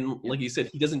 And like you said,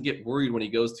 he doesn't get worried when he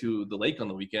goes to the lake on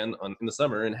the weekend in the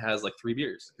summer and has like 3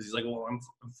 beers, because he's like, well, I'm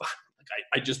fine. Like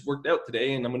I just worked out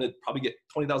today and I'm going to probably get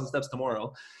 20,000 steps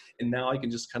tomorrow. And now I can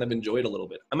just kind of enjoy it a little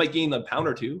bit. I might gain a pound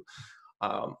or two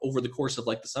over the course of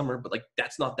like the summer, but like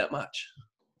that's not that much.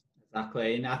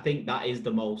 Exactly. And I think that is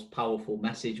the most powerful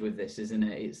message with this, isn't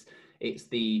it? It's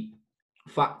the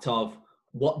fact of,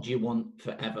 what do you want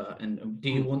forever? And do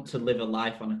you want to live a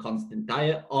life on a constant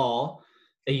diet, or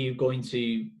are you going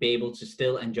to be able to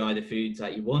still enjoy the foods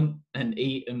that you want and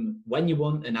eat them when you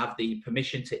want and have the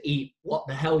permission to eat what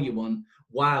the hell you want,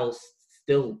 whilst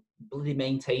still bloody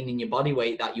maintaining your body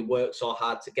weight that you worked so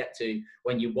hard to get to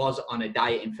when you was on a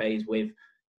dieting phase with,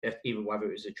 even whether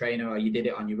it was a trainer or you did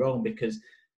it on your own? Because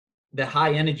the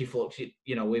high energy flux,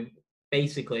 you know, with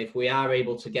basically, if we are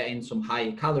able to get in some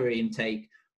higher calorie intake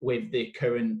with the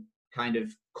current kind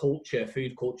of culture,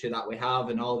 food culture that we have,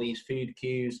 and all these food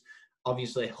cues,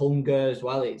 obviously hunger as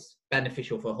well, it's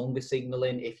beneficial for hunger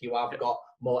signaling if you have got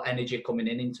more energy coming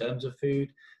in terms of food.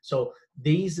 So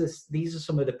these are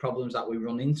some of the problems that we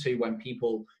run into when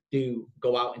people do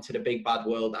go out into the big bad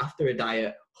world after a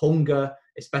diet. Hunger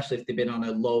especially if they've been on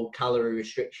a low calorie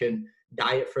restriction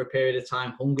diet for a period of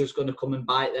time. Hunger's going to come and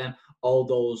bite them. All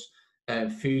those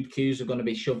food cues are going to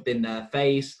be shoved in their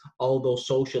face. All those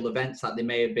social events that they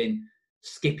may have been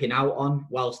skipping out on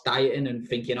whilst dieting and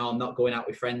thinking, oh, I'm not going out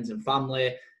with friends and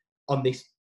family on this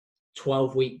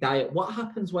 12-week diet. What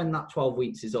happens when that 12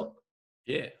 weeks is up?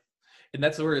 Yeah. And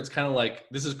that's where it's kind of like,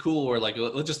 this is cool, where like,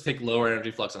 let's just take lower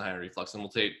energy flux and high energy flux, and we'll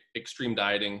take extreme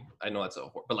dieting. I know that's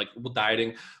but like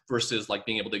dieting versus like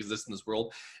being able to exist in this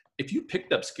world. If you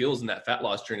picked up skills in that fat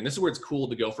loss training, this is where it's cool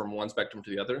to go from one spectrum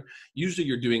to the other. Usually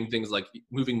you're doing things like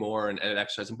moving more and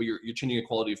exercising, but you're changing the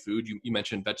quality of food. You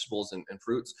mentioned vegetables and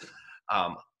fruits.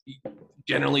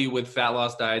 Generally with fat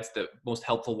loss diets, the most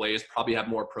helpful way is probably have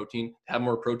more protein. To have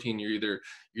more protein, you're either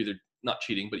not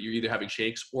cheating, but you're either having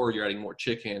shakes or you're adding more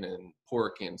chicken and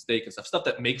pork and steak and stuff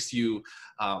that makes you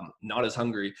not as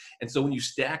hungry. And so when you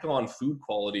stack on food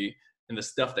quality and the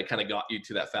stuff that kind of got you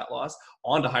to that fat loss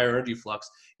onto higher energy flux,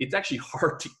 it's actually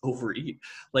hard to overeat.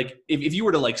 Like if you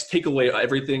were to like take away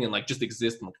everything and like just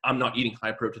exist, and like, I'm not eating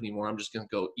high protein anymore, I'm just going to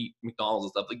go eat McDonald's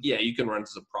and stuff, like, yeah, you can run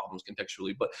into some problems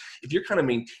contextually. But if you're kind of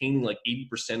maintaining like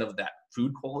 80% of that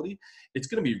food quality, it's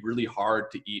going to be really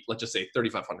hard to eat, let's just say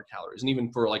 3,500 calories. And even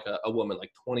for like a woman,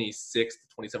 like 26 to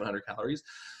 2,700 calories,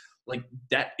 like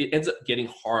that, it ends up getting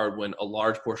hard when a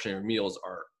large portion of your meals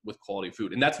are with quality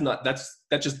food. And that's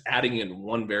just adding in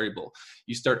one variable.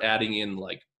 You start adding in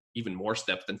like even more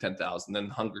steps than 10,000, then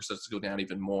hunger starts to go down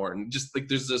even more. And just like,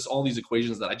 there's this, all these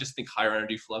equations that I just think higher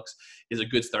energy flux is a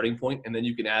good starting point. And then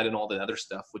you can add in all the other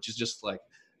stuff, which is just like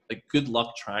good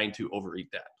luck trying to overeat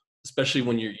that, especially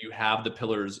when you have the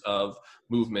pillars of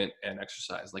movement and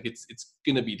exercise. Like it's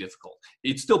going to be difficult.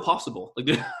 It's still possible.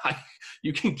 Like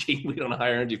you can gain weight on a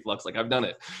higher energy flux. Like I've done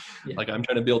it. Yeah. Like I'm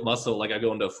trying to build muscle. Like I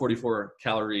go into a 44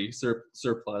 calorie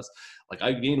surplus. Like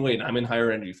I gain weight and I'm in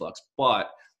higher energy flux, but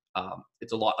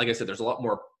it's a lot. Like I said, there's a lot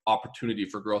more opportunity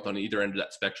for growth on either end of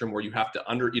that spectrum, where you have to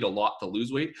undereat a lot to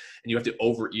lose weight and you have to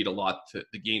overeat a lot to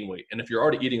gain weight. And if you're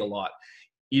already eating a lot,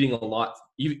 even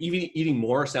eating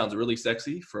more sounds really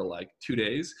sexy for like 2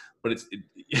 days, but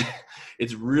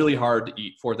it's really hard to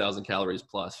eat 4,000 calories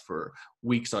plus for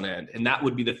weeks on end. And that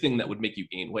would be the thing that would make you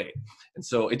gain weight. And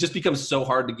so it just becomes so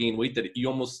hard to gain weight that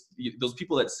those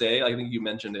people that say, I think you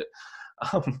mentioned it,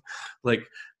 like,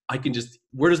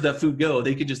 where does that food go?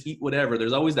 They could just eat whatever.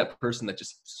 There's always that person that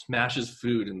just smashes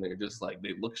food and they're just like,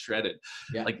 they look shredded.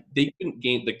 Yeah. Like they couldn't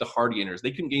gain, like the hard gainers,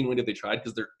 they couldn't gain weight if they tried,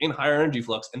 because they're in higher energy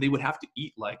flux and they would have to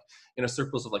eat like in a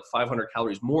surplus of like 500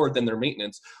 calories more than their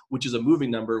maintenance, which is a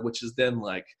moving number, which is then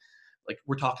like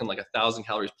we're talking like 1,000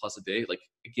 calories plus a day. Like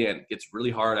again, it's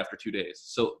really hard after 2 days.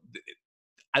 So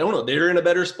I don't know, they're in a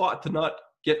better spot to not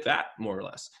get fat, more or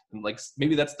less. And like,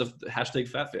 maybe that's the hashtag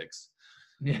fat fix.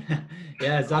 Yeah,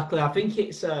 exactly. I think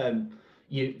it's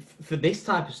for this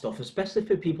type of stuff, especially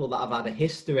for people that have had a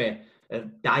history of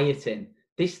dieting,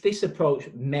 this approach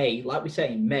may, like we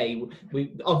say,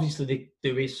 we obviously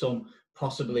there is some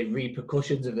possibly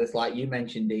repercussions of this, like you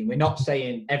mentioned, Dean. We're not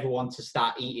saying everyone to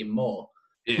start eating more,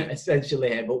 essentially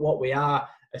here, but what we are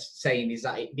saying is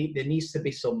that there needs to be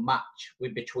some match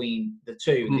between the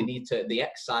two. They need to, the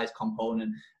exercise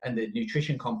component and the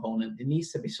nutrition component, there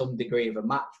needs to be some degree of a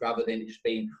match rather than it just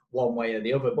being one way or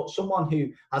the other. But someone who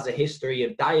has a history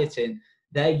of dieting,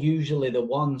 they're usually the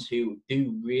ones who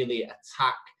do really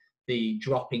attack the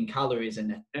drop in calories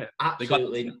and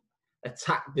absolutely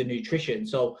attack the nutrition.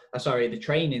 So the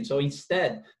training. So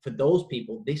instead, for those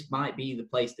people, this might be the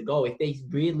place to go if they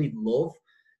really love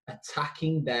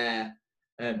attacking their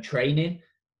training.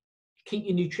 Keep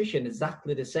your nutrition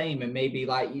exactly the same, and maybe,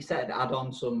 like you said, add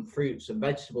on some fruits and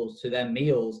vegetables to their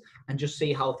meals and just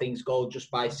see how things go, just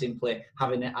by simply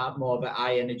having it at more of an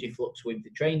high energy flux with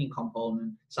the training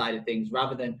component side of things,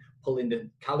 rather than pulling the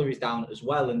calories down as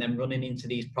well and then running into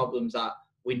these problems that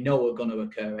we know are going to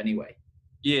occur anyway.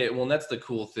 Yeah, well, and that's the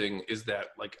cool thing, is that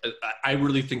like I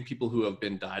really think people who have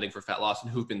been dieting for fat loss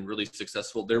and who've been really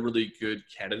successful, they're really good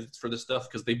candidates for this stuff,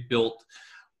 because they built,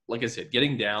 like I said,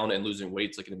 getting down and losing weight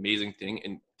is like an amazing thing.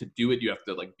 And to do it, you have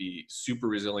to like be super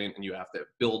resilient and you have to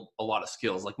build a lot of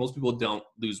skills. Like most people don't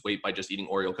lose weight by just eating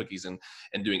Oreo cookies and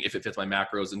doing If It Fits My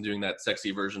Macros and doing that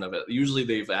sexy version of it. Usually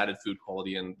they've added food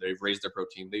quality and they've raised their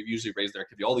protein. They've usually raised their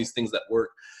activity, all these things that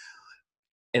work.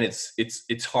 And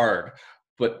it's hard,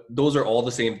 but those are all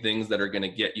the same things that are going to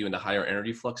get you into higher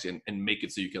energy flux and make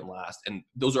it so you can last. And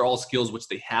those are all skills which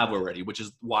they have already, which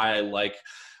is why I like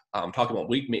talking about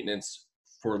weight maintenance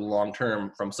for long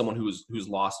term from someone who's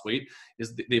lost weight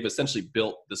is they've essentially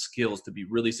built the skills to be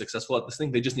really successful at this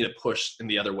thing. They just need to push in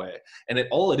the other way. And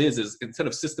all it is instead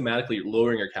of systematically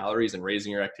lowering your calories and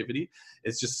raising your activity,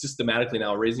 it's just systematically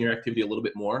now raising your activity a little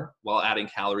bit more while adding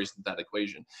calories to that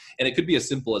equation. And it could be as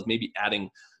simple as maybe adding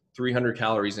 300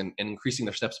 calories and increasing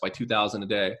their steps by 2,000 a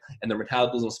day, and their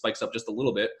metabolism spikes up just a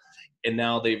little bit. And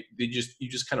now you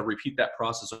just kind of repeat that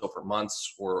process over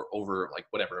months or over like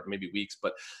whatever, maybe weeks,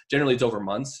 but generally it's over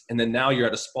months. And then now you're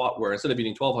at a spot where instead of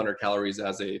eating 1,200 calories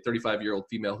as a 35-year-old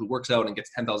female who works out and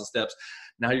gets 10,000 steps,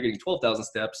 now you're getting 12,000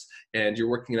 steps, and you're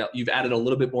working out. You've added a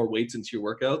little bit more weights into your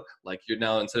workout. Like you're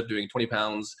now, instead of doing 20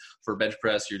 pounds for bench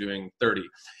press, you're doing 30.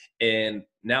 And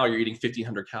now you're eating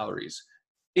 1,500 calories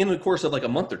in the course of like a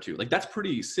month or two. Like that's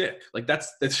pretty sick. Like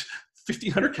that's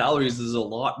 1,500 calories is a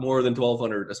lot more than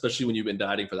 1,200, especially when you've been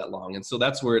dieting for that long. And so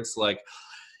that's where it's like,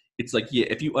 yeah,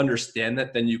 if you understand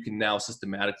that, then you can now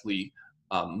systematically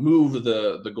move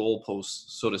the goalposts,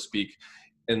 so to speak.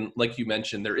 And like you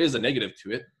mentioned, there is a negative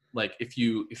to it. Like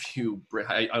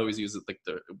I always use it like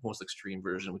the most extreme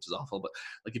version, which is awful, but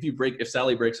like if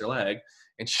Sally breaks her leg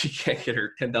and she can't get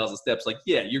her 10,000 steps, like,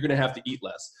 yeah, you're going to have to eat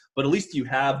less, but at least you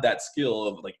have that skill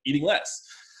of like eating less.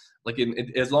 Like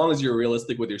as long as you're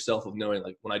realistic with yourself of knowing,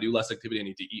 like, when I do less activity, I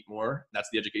need to eat more. That's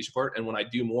the education part. And when I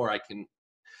do more,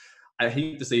 I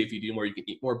hate to say if you do more, you can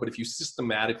eat more, but if you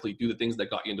systematically do the things that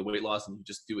got you into weight loss and you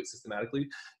just do it systematically,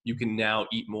 you can now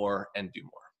eat more and do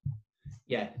more.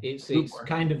 Yeah, it's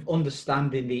kind of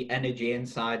understanding the energy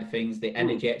inside of things, the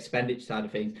energy expenditure side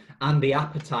of things, and the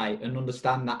appetite, and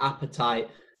understand that appetite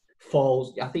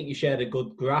falls. I think you shared a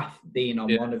good graph, Dean,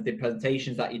 on one of the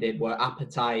presentations that you did, where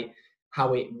appetite,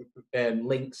 how it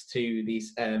links to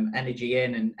these energy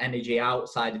in and energy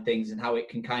outside of things, and how it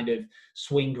can kind of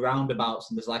swing roundabouts,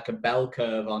 and there's like a bell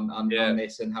curve on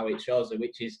this, and how it shows it,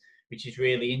 which is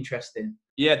really interesting.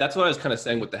 Yeah, that's what I was kind of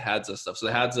saying with the Hadza stuff. So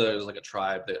the Hadza is like a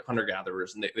tribe, the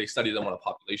hunter-gatherers, and they study them on a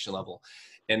population level.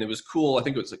 And it was cool. I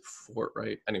think it was like Fort,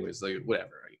 right? Anyways, like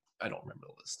whatever. I don't remember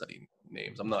the study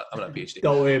names. I'm not a PhD.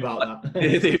 Don't worry about that.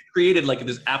 They've created like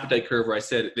this appetite curve where I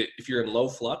said that if you're in low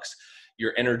flux,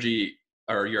 your energy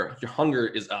or your hunger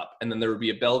is up, and then there would be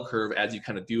a bell curve as you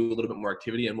kind of do a little bit more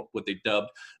activity and what they dubbed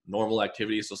normal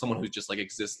activity. So someone who just like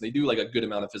exists, they do like a good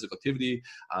amount of physical activity,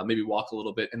 maybe walk a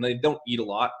little bit, and they don't eat a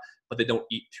lot, but they don't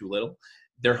eat too little.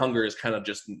 Their hunger is kind of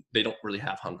just, they don't really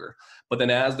have hunger. But then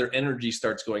as their energy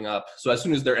starts going up, so as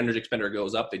soon as their energy expenditure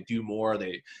goes up, they do more,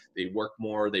 they work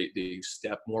more, they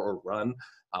step more or run,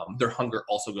 their hunger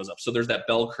also goes up. So there's that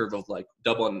bell curve of like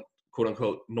double and quote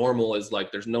unquote normal is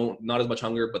like there's not as much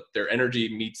hunger, but their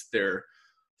energy meets their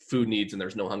food needs and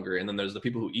there's no hunger. And then there's the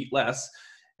people who eat less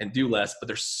and do less, but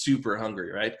they're super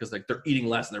hungry, right? Because like they're eating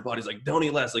less and their body's like, don't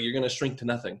eat less, like you're going to shrink to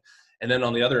nothing. And then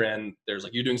on the other end, there's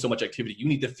like, you're doing so much activity, you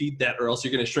need to feed that or else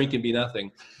you're going to shrink and be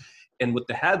nothing. And with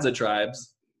the Hadza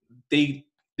tribes, they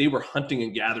were hunting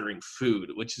and gathering food,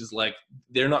 which is like,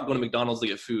 they're not going to McDonald's to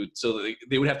get food. So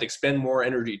they would have to expend more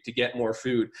energy to get more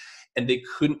food. And they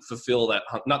couldn't fulfill that.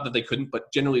 Not that they couldn't,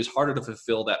 but generally it's harder to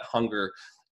fulfill that hunger.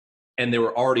 And they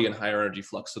were already in higher energy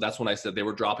flux. So that's when I said they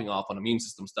were dropping off on immune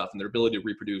system stuff and their ability to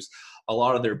reproduce. A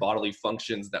lot of their bodily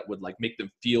functions that would like make them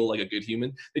feel like a good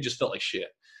human, they just felt like shit.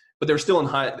 But they were still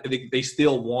in they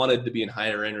still wanted to be in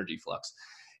higher energy flux.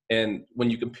 And when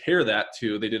you compare that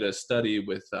to, they did a study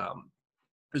with,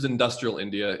 it was industrial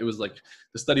India. It was like,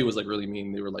 the study was like really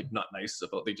mean. They were like not nice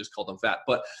about, they just called them fat,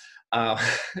 but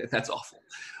that's awful.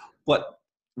 But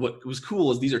what was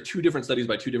cool is these are two different studies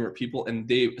by two different people, and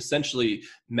they essentially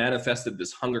manifested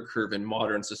this hunger curve in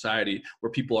modern society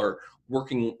where people are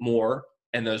working more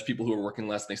and there's people who are working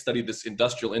less. And they studied this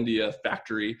industrial India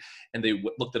factory, and they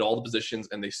looked at all the positions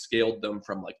and they scaled them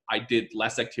from like, I did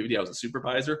less activity, I was a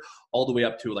supervisor, all the way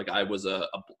up to like I was a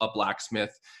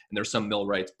blacksmith and there's some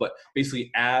millwrights. But basically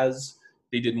as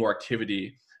they did more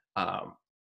activity,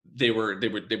 they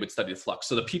would study the flux.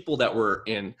 So the people that were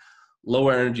in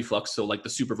lower energy flux, so like the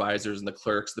supervisors and the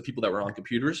clerks, the people that were on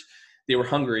computers, they were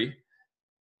hungry.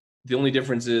 The only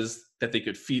difference is that they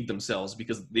could feed themselves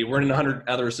because they weren't in a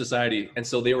hunter-gatherer society. And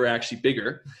so they were actually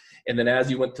bigger. And then as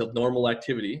you went to normal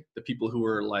activity, the people who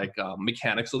were like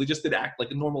mechanics, so they just did act like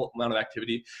a normal amount of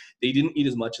activity. They didn't eat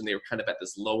as much and they were kind of at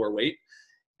this lower weight.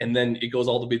 And then it goes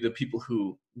all the way to the people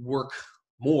who work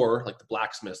more, like the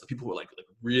blacksmiths, the people who are like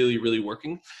really, really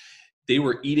working. They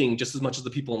were eating just as much as the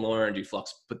people in lower energy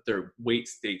flux, but their weight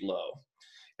stayed low.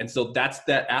 And so that's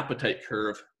that appetite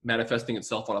curve manifesting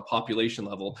itself on a population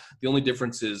level. The only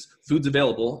difference is food's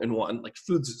available in one, like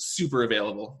food's super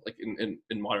available, like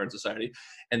in modern society.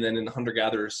 And then in the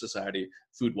hunter-gatherer society,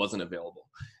 food wasn't available.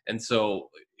 And so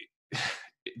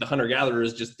the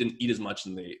hunter-gatherers just didn't eat as much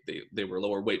and they were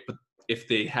lower weight. But if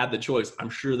they had the choice, I'm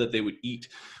sure that they would eat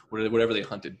whatever they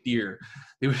hunted. Deer,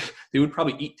 they would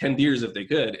probably eat 10 deers if they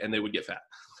could, and they would get fat.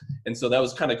 And so that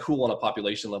was kind of cool on a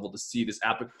population level to see this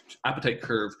appetite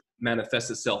curve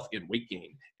manifest itself in weight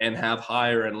gain and have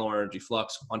higher and lower energy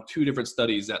flux on two different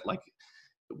studies that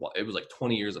it was like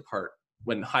 20 years apart,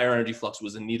 when higher energy flux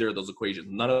was in neither of those equations.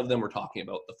 None of them were talking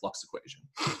about the flux equation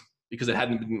because it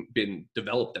hadn't been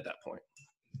developed at that point.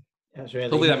 That's really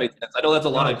hopefully that makes sense. I know that's a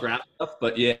lot of graph stuff,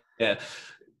 but it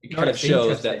kind of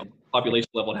shows that population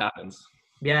level it happens.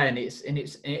 Yeah, and it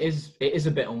is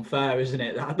a bit unfair, isn't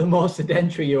it? That the more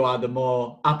sedentary you are, the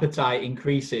more appetite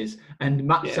increases, and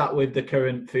match that with the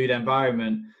current food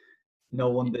environment. No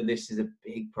wonder this is a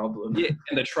big problem. Yeah,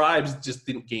 and the tribes just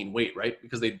didn't gain weight, right?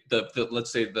 Because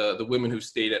let's say the women who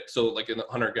stayed like in the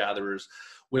hunter-gatherers,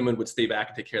 women would stay back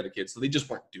and take care of the kids, so they just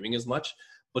weren't doing as much,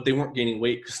 but they weren't gaining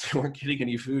weight because they weren't getting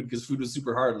any food, because food was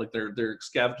super hard. Like they're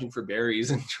scavenging for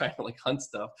berries and trying to hunt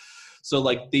stuff. So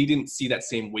like they didn't see that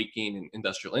same weight gain in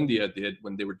industrial India did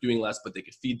when they were doing less, but they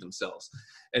could feed themselves.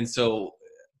 And so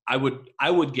I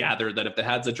would gather that if the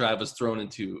Hadza tribe was thrown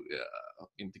into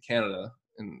Canada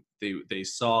and they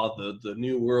saw the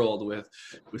new world with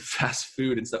fast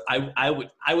food and stuff,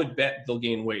 I would bet they'll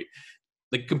gain weight.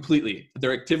 Like completely.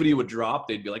 Their activity would drop.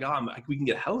 They'd be like, we can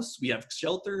get a house, we have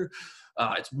shelter,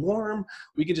 it's warm,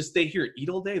 we can just stay here, eat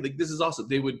all day. Like this is awesome.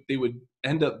 They would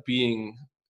end up being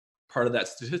part of that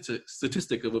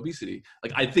statistic of obesity.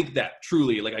 Like I think that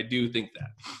truly, I do think that.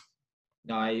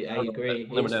 No, I agree.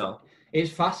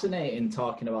 It's fascinating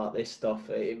talking about this stuff.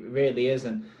 It really is.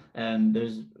 And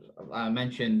I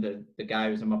mentioned the guy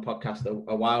who was on my podcast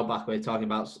a while back. We were talking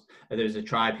about there was a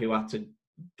tribe who had to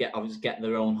get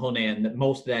their own honey, and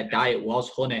most of their diet was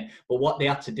honey. But what they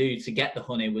had to do to get the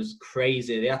honey was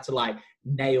crazy. They had to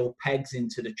nail pegs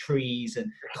into the trees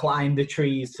and climb the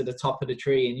trees to the top of the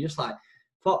tree, and you're just like,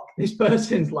 fuck, this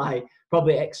person's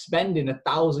probably expending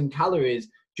 1,000 calories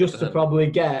just to probably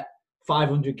get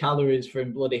 500 calories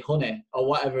from bloody honey or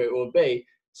whatever it would be.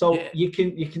 So you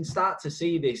can start to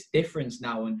see this difference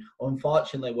now, and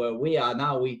unfortunately where we are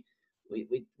now, we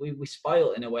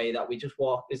spoil it in a way that we just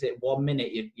walk. Is it 1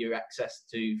 minute you're access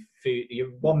to food? You're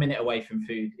 1 minute away from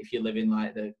food if you live in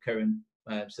the current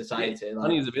society. Yeah,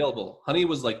 honey is available. Honey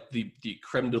was the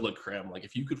creme de la creme.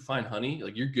 If you could find honey,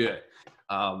 you're good.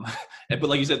 But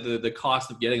like you said, the cost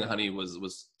of getting the honey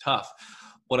was tough.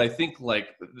 But I think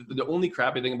the only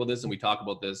crappy thing about this, and we talk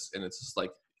about this, and it's just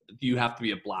do you have to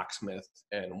be a blacksmith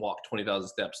and walk 20,000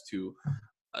 steps to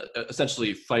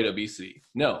essentially fight obesity?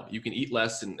 No, you can eat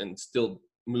less and still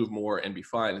move more and be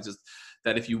fine. It's just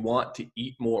that if you want to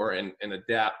eat more and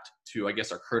adapt to, I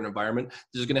guess, our current environment,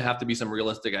 there's going to have to be some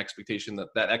realistic expectation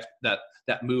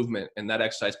that movement and that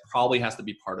exercise probably has to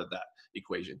be part of that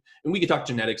equation. And we can talk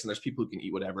genetics, and there's people who can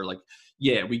eat whatever.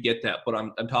 We get that, but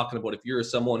I'm talking about if you're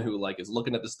someone who is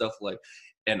looking at this stuff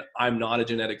and I'm not a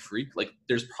genetic freak,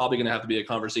 there's probably going to have to be a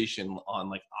conversation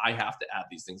on I have to add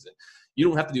these things in. You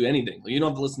don't have to do anything. You don't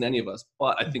have to listen to any of us,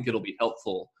 but I think it'll be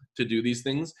helpful to do these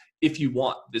things if you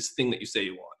want this thing that you say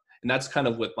you want. And that's kind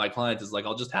of with my clients is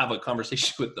I'll just have a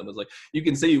conversation with them. It's you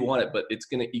can say you want it, but it's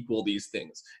going to equal these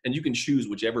things, and you can choose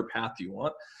whichever path you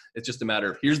want. It's just a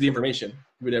matter of here's the information,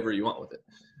 do whatever you want with it.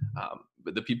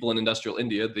 But the people in industrial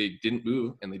India, they didn't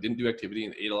move and they didn't do activity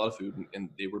and they ate a lot of food and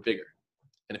they were bigger.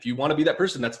 And if you want to be that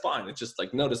person, that's fine. It's just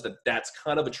notice that that's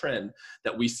kind of a trend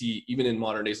that we see even in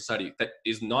modern day society that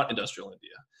is not industrial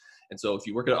India. And so if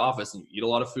you work at an office and you eat a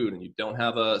lot of food and you don't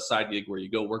have a side gig where you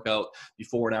go work out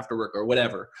before and after work or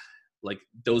whatever,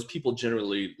 those people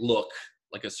generally look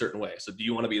a certain way. So do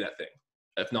you want to be that thing?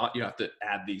 If not, you have to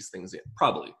add these things in.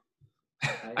 Probably.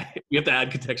 You have to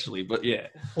add contextually, but yeah.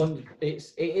 Well,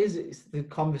 it's the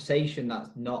conversation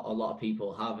that not a lot of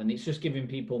people have, and it's just giving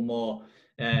people more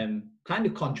kind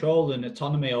of control and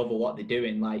autonomy over what they're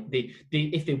doing.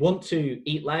 If they want to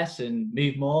eat less and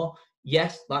move more,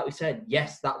 yes, like we said,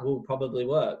 yes, that will probably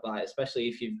work. Especially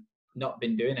if you've not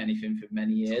been doing anything for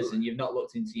many years and you've not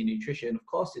looked into your nutrition, of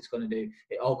course it's going to do.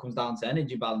 It all comes down to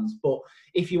energy balance. But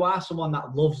if you are someone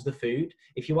that loves the food,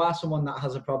 if you are someone that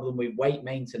has a problem with weight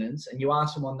maintenance, and you are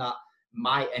someone that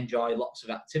might enjoy lots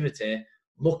of activity,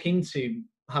 look into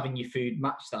having your food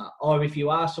match that. Or if you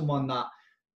are someone that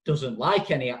doesn't like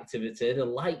any activity, the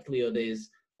likelihood is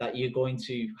that you're going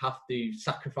to have to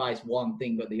sacrifice one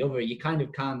thing or the other. You kind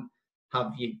of can't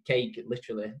have your cake,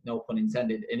 literally, no pun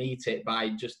intended, and eat it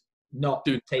by just not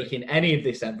taking any of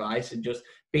this advice and just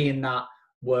being that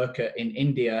worker in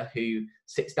India who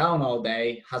sits down all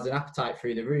day, has an appetite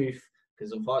through the roof,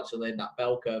 because unfortunately that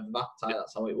bell curve of appetite,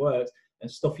 that's how it works, and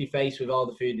stuff your face with all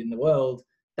the food in the world.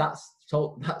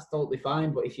 that's totally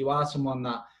fine. But if you are someone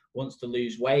that wants to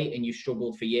lose weight and you've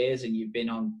struggled for years and you've been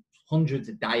on hundreds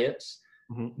of diets,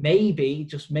 maybe,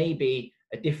 just maybe,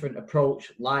 a different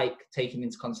approach, like taking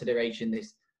into consideration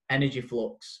this energy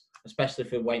flux, especially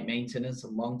for weight maintenance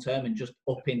and long term, and just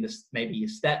upping maybe your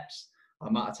steps,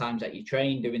 amount of times that you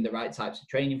train, doing the right types of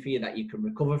training for you that you can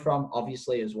recover from,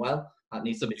 obviously, as well. That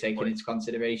needs to be taken into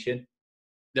consideration.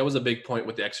 That was a big point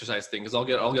with the exercise thing, because I'll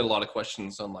get a lot of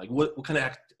questions on like, what kind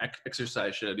of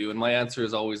exercise should I do? And my answer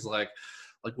is always like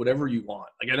whatever you want.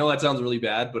 Like, I know that sounds really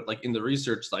bad, but like in the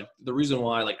research, like the reason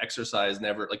why like exercise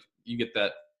never, like you get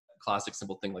that classic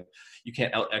simple thing, like you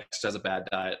can't out exercise a bad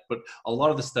diet, but a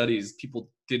lot of the studies, people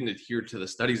didn't adhere to the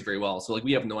studies very well. So like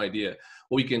we have no idea.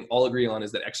 What we can all agree on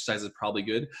is that exercise is probably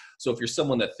good. So if you're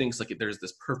someone that thinks like there's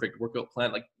this perfect workout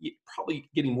plan, like probably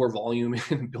getting more volume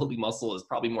and building muscle is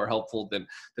probably more helpful than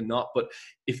not. But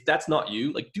if that's not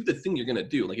you, like do the thing you're gonna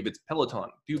do. Like if it's Peloton,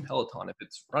 do Peloton. If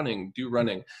it's running, do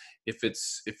running. If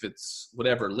it's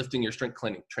whatever, lifting your strength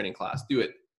training class, do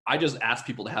it. I just ask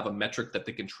people to have a metric that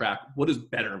they can track. What does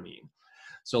better mean?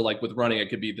 So like with running, it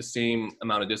could be the same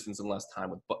amount of distance in less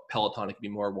time. With Peloton, it could be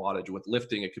more wattage. With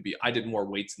lifting, it could be I did more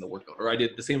weights in the workout, or I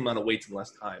did the same amount of weights in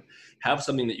less time. Have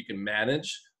something that you can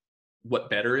manage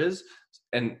what better is,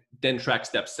 and then track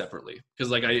steps separately. Because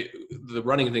like the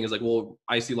running thing is like, well,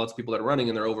 I see lots of people that are running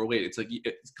and they're overweight. It's like,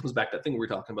 it comes back to that thing we were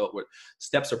talking about where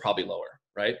steps are probably lower,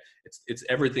 right? It's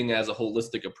everything as a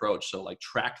holistic approach. So like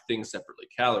track things separately,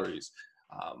 calories,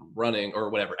 running or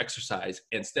whatever, exercise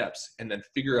and steps, and then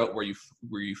figure out where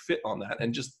you fit on that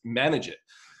and just manage it.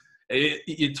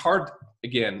 It's hard.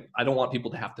 Again, I don't want people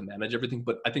to have to manage everything,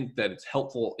 but I think that it's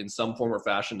helpful in some form or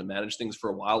fashion to manage things for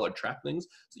a while or track things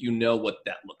so you know what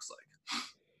that looks like.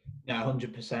 Yeah,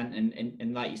 100%.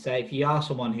 And like you say, if you are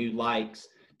someone who likes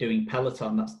doing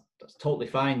Peloton, that's totally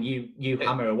fine. You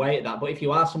hammer away at that. But if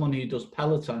you are someone who does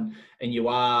Peloton and you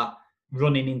are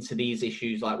running into these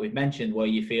issues like we've mentioned, where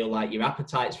you feel like your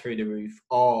appetite's through the roof,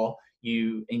 or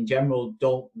you in general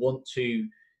don't want to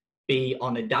be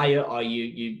on a diet, or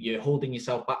you're holding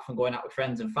yourself back from going out with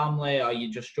friends and family, or you're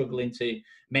just struggling to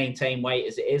maintain weight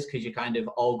as it is because you're kind of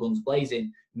all guns blazing,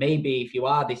 maybe if you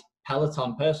are this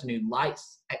Peloton person who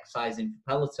likes exercising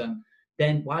for Peloton,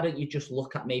 then why don't you just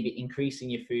look at maybe increasing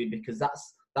your food? Because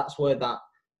that's where that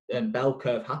bell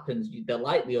curve happens. The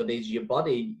likelihood is your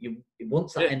body, it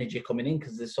wants that energy coming in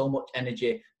because there's so much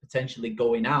energy potentially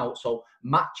going out. So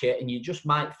match it, and you just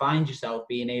might find yourself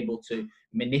being able to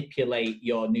manipulate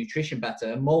your nutrition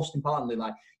better, and most importantly,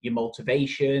 like your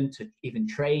motivation to even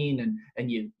train,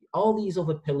 and you all these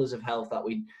other pillars of health that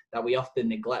we often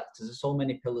neglect. There's so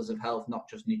many pillars of health, not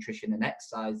just nutrition and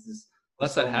exercise.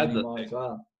 That's so that had the thing. As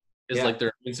well. It's like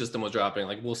their immune system was dropping.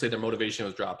 Like we'll say their motivation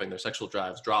was dropping, their sexual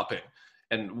drive's dropping.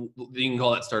 And you can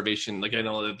call that starvation. Like I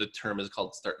know that the term is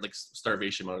called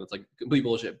starvation mode. It's like complete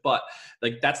bullshit. But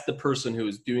like that's the person who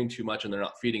is doing too much and they're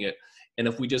not feeding it. And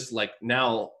if we just like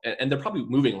now, and they're probably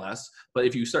moving less, but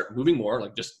if you start moving more,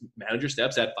 like just manage your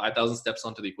steps, add 5,000 steps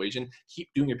onto the equation, keep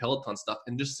doing your Peloton stuff,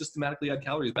 and just systematically add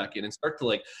calories back in and start to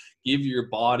like give your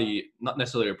body, not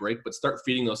necessarily a break, but start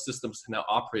feeding those systems to now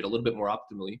operate a little bit more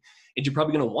optimally. And you're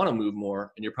probably going to want to move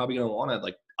more, and you're probably going to want to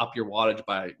like up your wattage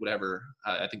by whatever.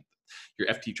 I think your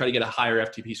FT, try to get a higher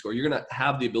FTP score. You're going to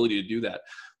have the ability to do that.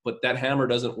 But that hammer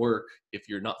doesn't work if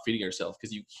you're not feeding yourself,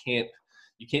 because you can't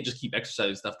just keep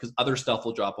exercising stuff, because other stuff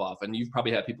will drop off. And you've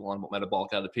probably had people on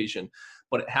metabolic adaptation,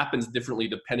 but it happens differently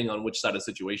depending on which side of the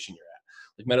situation you're at.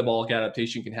 Like metabolic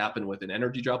adaptation can happen with an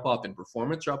energy drop off and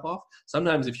performance drop off.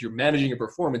 Sometimes if you're managing your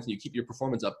performance and you keep your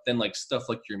performance up, then like stuff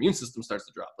like your immune system starts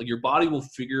to drop. Like your body will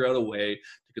figure out a way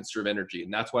to conserve energy.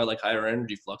 And that's why I like higher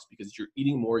energy flux, because you're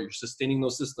eating more, you're sustaining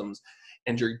those systems,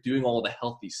 and you're doing all the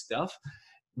healthy stuff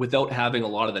without having a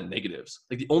lot of the negatives.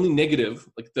 Like the only negative,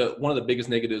 like one of the biggest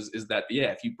negatives is that,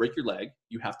 yeah, if you break your leg,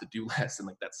 you have to do less, and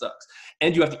like that sucks.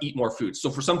 And you have to eat more food. So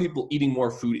for some people, eating more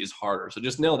food is harder. So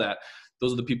just know that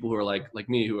those are the people who are like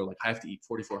me, who are like, I have to eat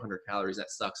 4,400 calories.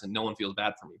 That sucks. And no one feels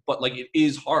bad for me. But like, it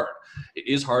is hard. It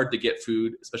is hard to get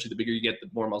food, especially the bigger you get, the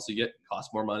more muscle you get, it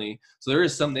costs more money. So there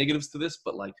is some negatives to this,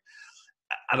 but like,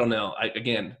 I don't know.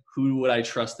 Again, who would I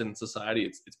trust in society?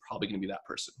 It's probably going to be that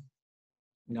person.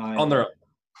 No, on their own.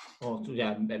 Oh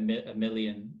yeah, a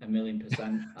million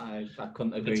 %. I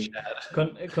couldn't agree.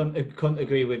 couldn't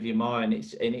agree with you more. And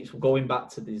it's going back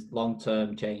to this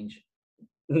long-term change.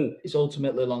 It's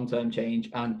ultimately long-term change,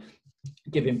 and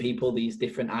giving people these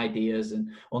different ideas and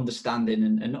understanding,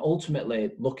 and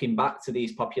ultimately looking back to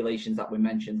these populations that we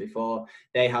mentioned before.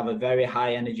 They have a very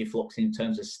high energy flux in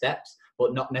terms of steps,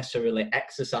 but not necessarily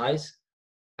exercise.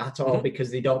 at all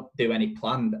because they don't do any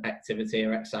planned activity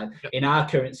or exercise. Yep. In our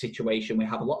current situation, we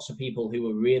have lots of people who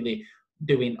are really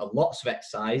doing lots of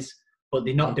exercise, but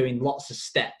they're not doing lots of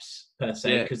steps per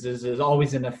se, because there's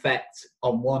always an effect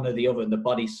on one or the other, and the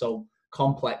body's so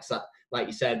complex that, like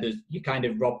you said, you kind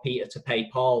of rob Peter to pay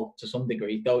Paul to some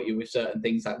degree, don't you, with certain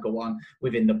things that go on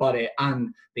within the body,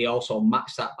 and they also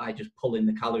match that by just pulling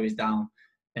the calories down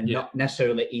and not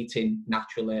necessarily eating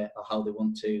naturally or how they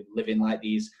want to, living like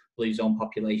these blue zone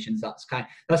populations. That's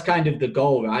kind of the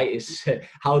goal, right? Is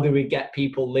how do we get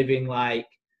people living like,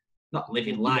 not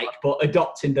living like, but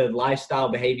adopting the lifestyle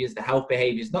behaviors, the health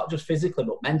behaviors, not just physically,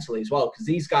 but mentally as well. Because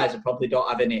these guys probably don't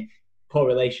have any poor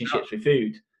relationships with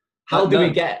food. How do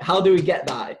we get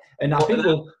that? And I think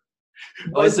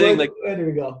where do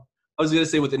we go? I was going to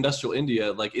say with industrial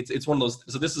India, like it's one of those,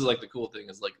 so this is like the cool thing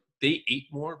is like they ate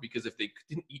more, because if they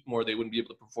didn't eat more, they wouldn't be able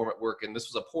to perform at work. And this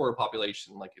was a poorer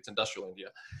population, like it's industrial India.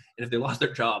 And if they lost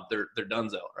their job, they're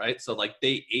donezo, right? So like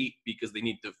they ate because they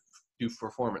need to do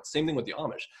performance. Same thing with the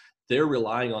Amish. They're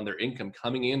relying on their income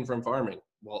coming in from farming.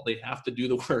 Well, they have to do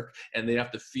the work and they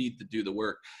have to feed to do the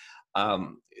work.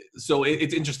 So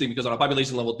it's interesting because on a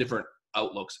population level, different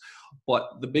outlooks.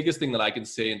 But the biggest thing that I can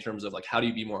say in terms of like, how do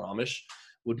you be more Amish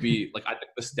would be like, I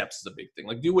think the steps is a big thing.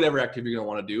 Like do whatever activity you're going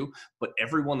to want to do. But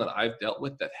everyone that I've dealt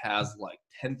with that has like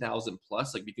 10,000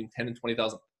 plus, like between 10 and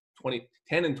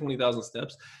 20,000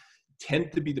 steps,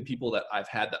 tend to be the people that I've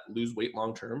had that lose weight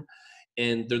long-term.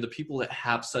 And they're the people that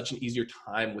have such an easier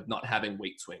time with not having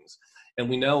weight swings. And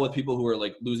we know with people who are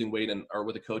like losing weight and are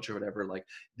with a coach or whatever, like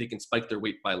they can spike their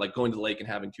weight by like going to the lake and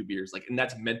having 2 beers, like, and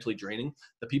that's mentally draining.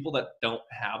 The people that don't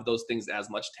have those things as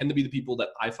much tend to be the people that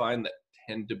I find that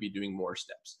tend to be doing more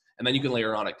steps. And then you can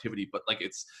layer on activity, but like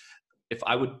if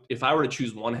I were to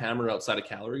choose one hammer outside of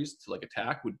calories to like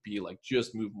attack, would be like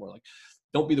just move more. Like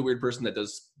don't be the weird person that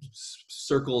does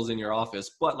circles in your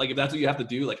office, but like if that's what you have to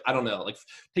do, like I don't know, like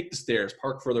take the stairs,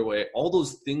 park further away, all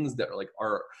those things that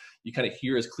are you kind of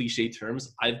hear as cliche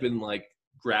terms, I've been like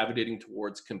gravitating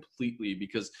towards completely,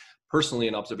 because personally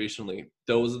and observationally,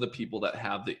 those are the people that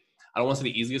have I don't want to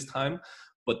say the easiest time,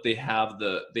 but they have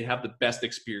the best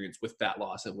experience with fat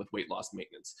loss and with weight loss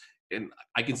maintenance. And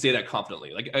I can say that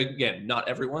confidently. Like again, not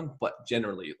everyone, but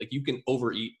generally, like you can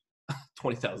overeat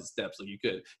 20,000 steps. Like you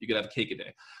could have a cake a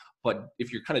day, but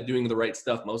if you're kind of doing the right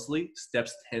stuff, mostly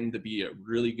steps tend to be a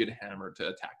really good hammer to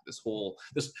attack this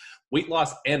weight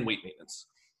loss and weight maintenance.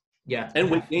 Yeah. And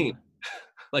weight gain.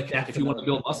 Like Definitely. if you want to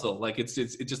build muscle, like it's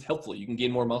just helpful. You can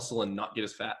gain more muscle and not get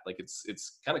as fat. Like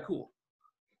it's kind of cool.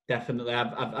 Definitely.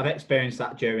 I've experienced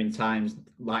that during times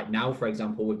like now, for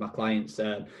example, with my clients.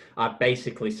 I've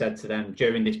basically said to them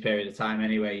during this period of time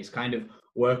anyways, kind of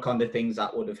work on the things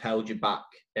that would have held you back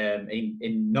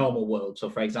in normal world. So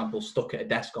for example, stuck at a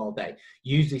desk all day,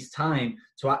 use this time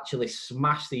to actually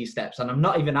smash these steps. And I'm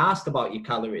not even asked about your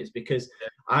calories, because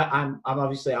I'm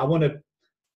obviously, I want to,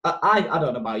 I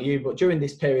don't know about you, but during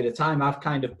this period of time, I've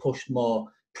kind of pushed more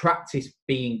practice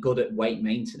being good at weight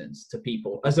maintenance to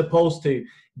people, as opposed to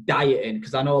dieting,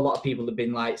 because I know a lot of people have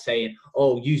been like saying,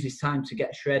 oh, use this time to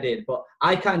get shredded. But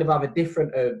I kind of have a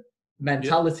different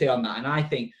mentality on that. And I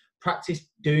think practice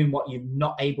doing what you're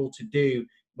not able to do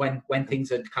when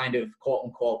things are kind of quote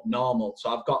unquote normal.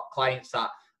 So I've got clients that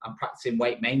I'm practicing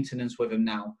weight maintenance with them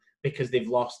now because they've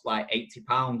lost like 80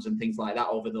 pounds and things like that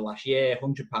over the last year,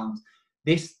 100 pounds.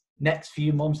 This next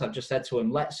few months, I've just said to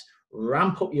them, let's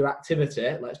ramp up your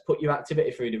activity. Let's put your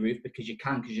activity through the roof, because you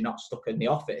can, because you're not stuck in the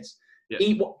office. Yeah.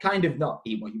 Not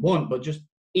eat what you want, but just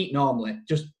eat normally.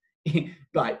 Just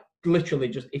like literally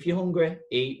just, if you're hungry,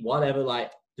 eat whatever.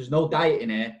 Like there's no diet in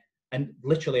here. And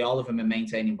literally all of them are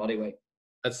maintaining body weight.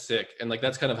 That's sick. And like,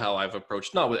 that's kind of how I've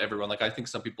approached, not with everyone. Like, I think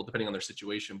some people, depending on their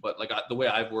situation, but like the way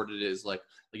I've worded it is like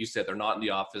you said, they're not in the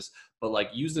office, but like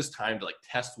use this time to like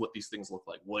test what these things look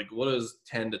like. Like what does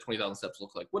 10 to 20,000 steps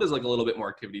look like? What is like a little bit more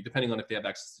activity, depending on if they have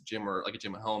access to gym or like a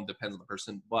gym at home, depends on the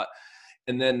person. But,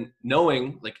 and then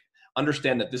knowing, like,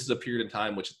 understand that this is a period in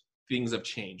time which things have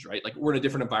changed, right? Like we're in a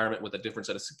different environment with a different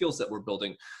set of skills that we're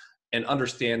building, and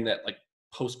understand that like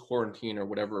post quarantine or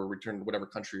whatever, return to whatever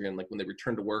country you're in, like when they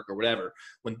return to work or whatever,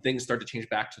 when things start to change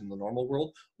back to the normal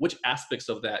world, which aspects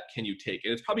of that can you take?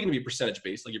 And it's probably going to be percentage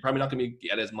based. Like you're probably not going to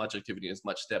get as much activity, as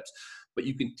much steps, but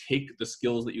you can take the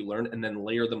skills that you learn and then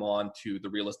layer them on to the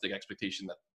realistic expectation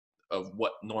of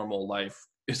what normal life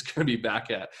is going to be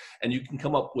back at. And you can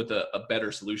come up with a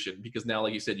better solution, because now,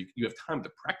 like you said, you have time to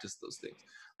practice those things.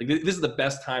 Like this is the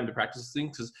best time to practice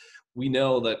things, because we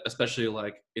know that, especially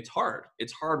like it's hard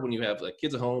when you have like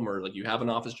kids at home, or like you have an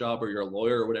office job, or you're a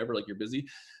lawyer or whatever, like you're busy.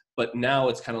 But now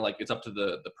it's kind of like it's up to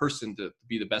the person to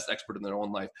be the best expert in their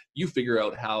own life. You figure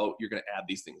out how you're going to add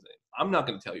these things in. I'm not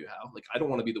going to tell you how. Like, I don't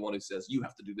want to be the one who says you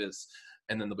have to do this,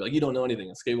 and then they'll be like, you don't know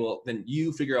anything. Okay, well then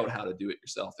you figure out how to do it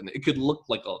yourself. And it could look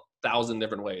like 1,000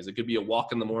 different ways. It could be a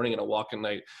walk in the morning and a walk at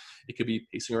night. It could be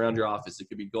pacing around your office. It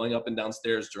could be going up and down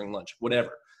stairs during lunch.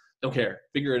 Whatever. Don't care.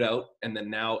 Figure it out, and then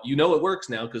now you know it works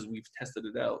now because we've tested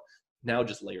it out. Now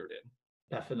just layer it in.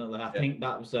 Definitely. I think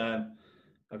that was a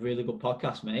really good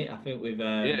podcast, mate. I think we've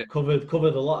Yeah.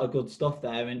 covered a lot of good stuff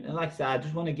there. And like I said, I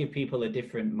just want to give people a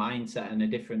different mindset and a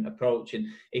different approach. And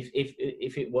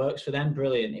if it works for them,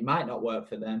 brilliant. It might not work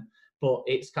for them, but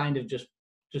it's kind of just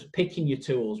picking your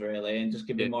tools really and just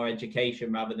giving more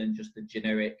education rather than just the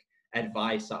generic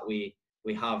advice that we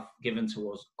have given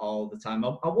to us all the time,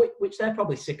 which they're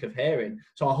probably sick of hearing.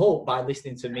 So I hope by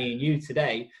listening to me and you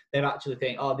today, they're actually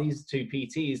thinking, oh, these two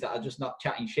PTs that are just not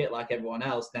chatting shit like everyone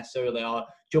else necessarily are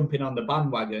jumping on the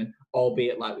bandwagon,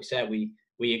 albeit, like we said, we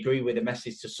agree with the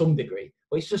message to some degree,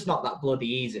 but it's just not that bloody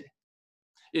easy.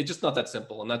 It's just not that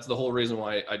simple. And that's the whole reason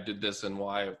why I did this and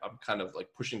why I'm kind of like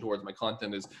pushing towards my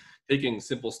content is taking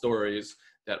simple stories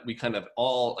that we kind of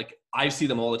all, like, I see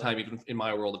them all the time, even in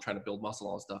my world of trying to build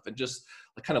muscle and stuff, and just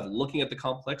like kind of looking at the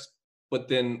complex, but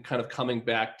then kind of coming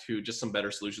back to just some better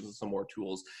solutions and some more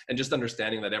tools, and just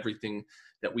understanding that everything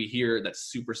that we hear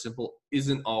that's super simple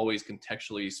isn't always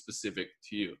contextually specific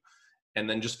to you. And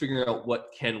then just figuring out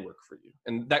what can work for you.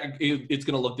 And that it's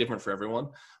going to look different for everyone.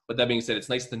 But that being said, it's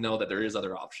nice to know that there is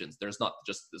other options. There's not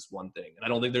just this one thing. And I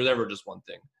don't think there's ever just one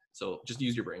thing. So just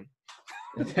use your brain.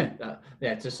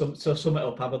 Yeah, to sum it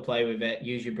up, have a play with it,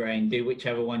 use your brain, do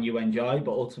whichever one you enjoy,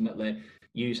 but ultimately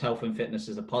use health and fitness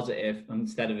as a positive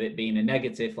instead of it being a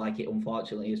negative like it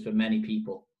unfortunately is for many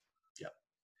people. Yeah.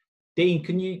 Dean,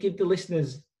 can you give the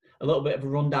listeners a little bit of a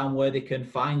rundown where they can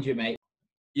find you, mate?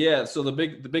 Yeah, so the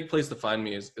big place to find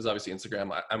me is obviously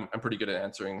Instagram. I'm pretty good at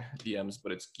answering DMs,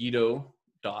 but it's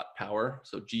Guido.power.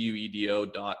 So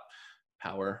GUEDO.power,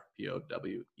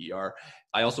 POWER.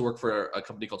 I also work for a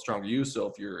company called Stronger You. So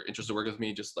if you're interested to work with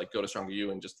me, just like go to Stronger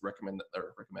You and just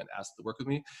ask to work with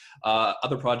me.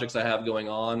 Other projects I have going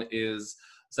on is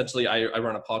essentially I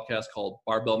run a podcast called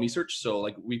Barbell Research. So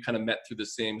like we kind of met through the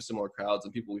similar crowds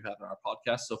and people we've had on our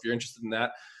podcast. So if you're interested in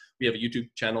that, we have a YouTube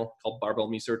channel called Barbell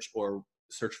Research, or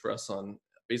search for us on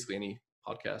basically any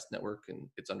podcast network, and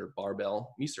it's under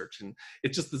Barbell Research. And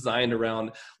it's just designed around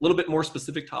a little bit more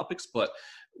specific topics, but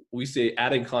we say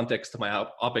adding context to my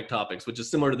OPIC topics, which is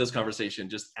similar to this conversation,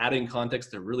 just adding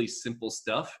context to really simple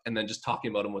stuff and then just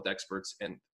talking about them with experts,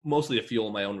 and mostly to fuel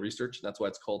my own research. And that's why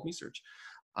it's called Research.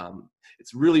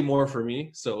 It's really more for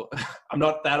me. So I'm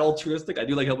not that altruistic. I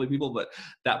do like helping people, but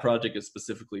that project is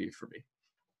specifically for me.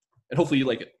 And hopefully you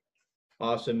like it.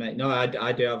 Awesome, mate. No, I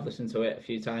do. I've listened to it a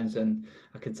few times and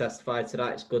I can testify to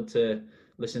that. It's good to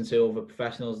listen to other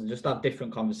professionals and just have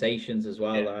different conversations as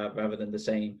well, rather than the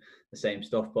same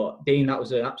stuff. But Dean, that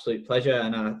was an absolute pleasure.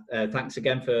 And thanks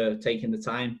again for taking the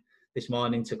time this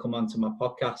morning to come on to my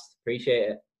podcast. Appreciate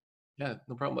it. Yeah,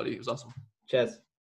 no problem, buddy. It was awesome. Cheers.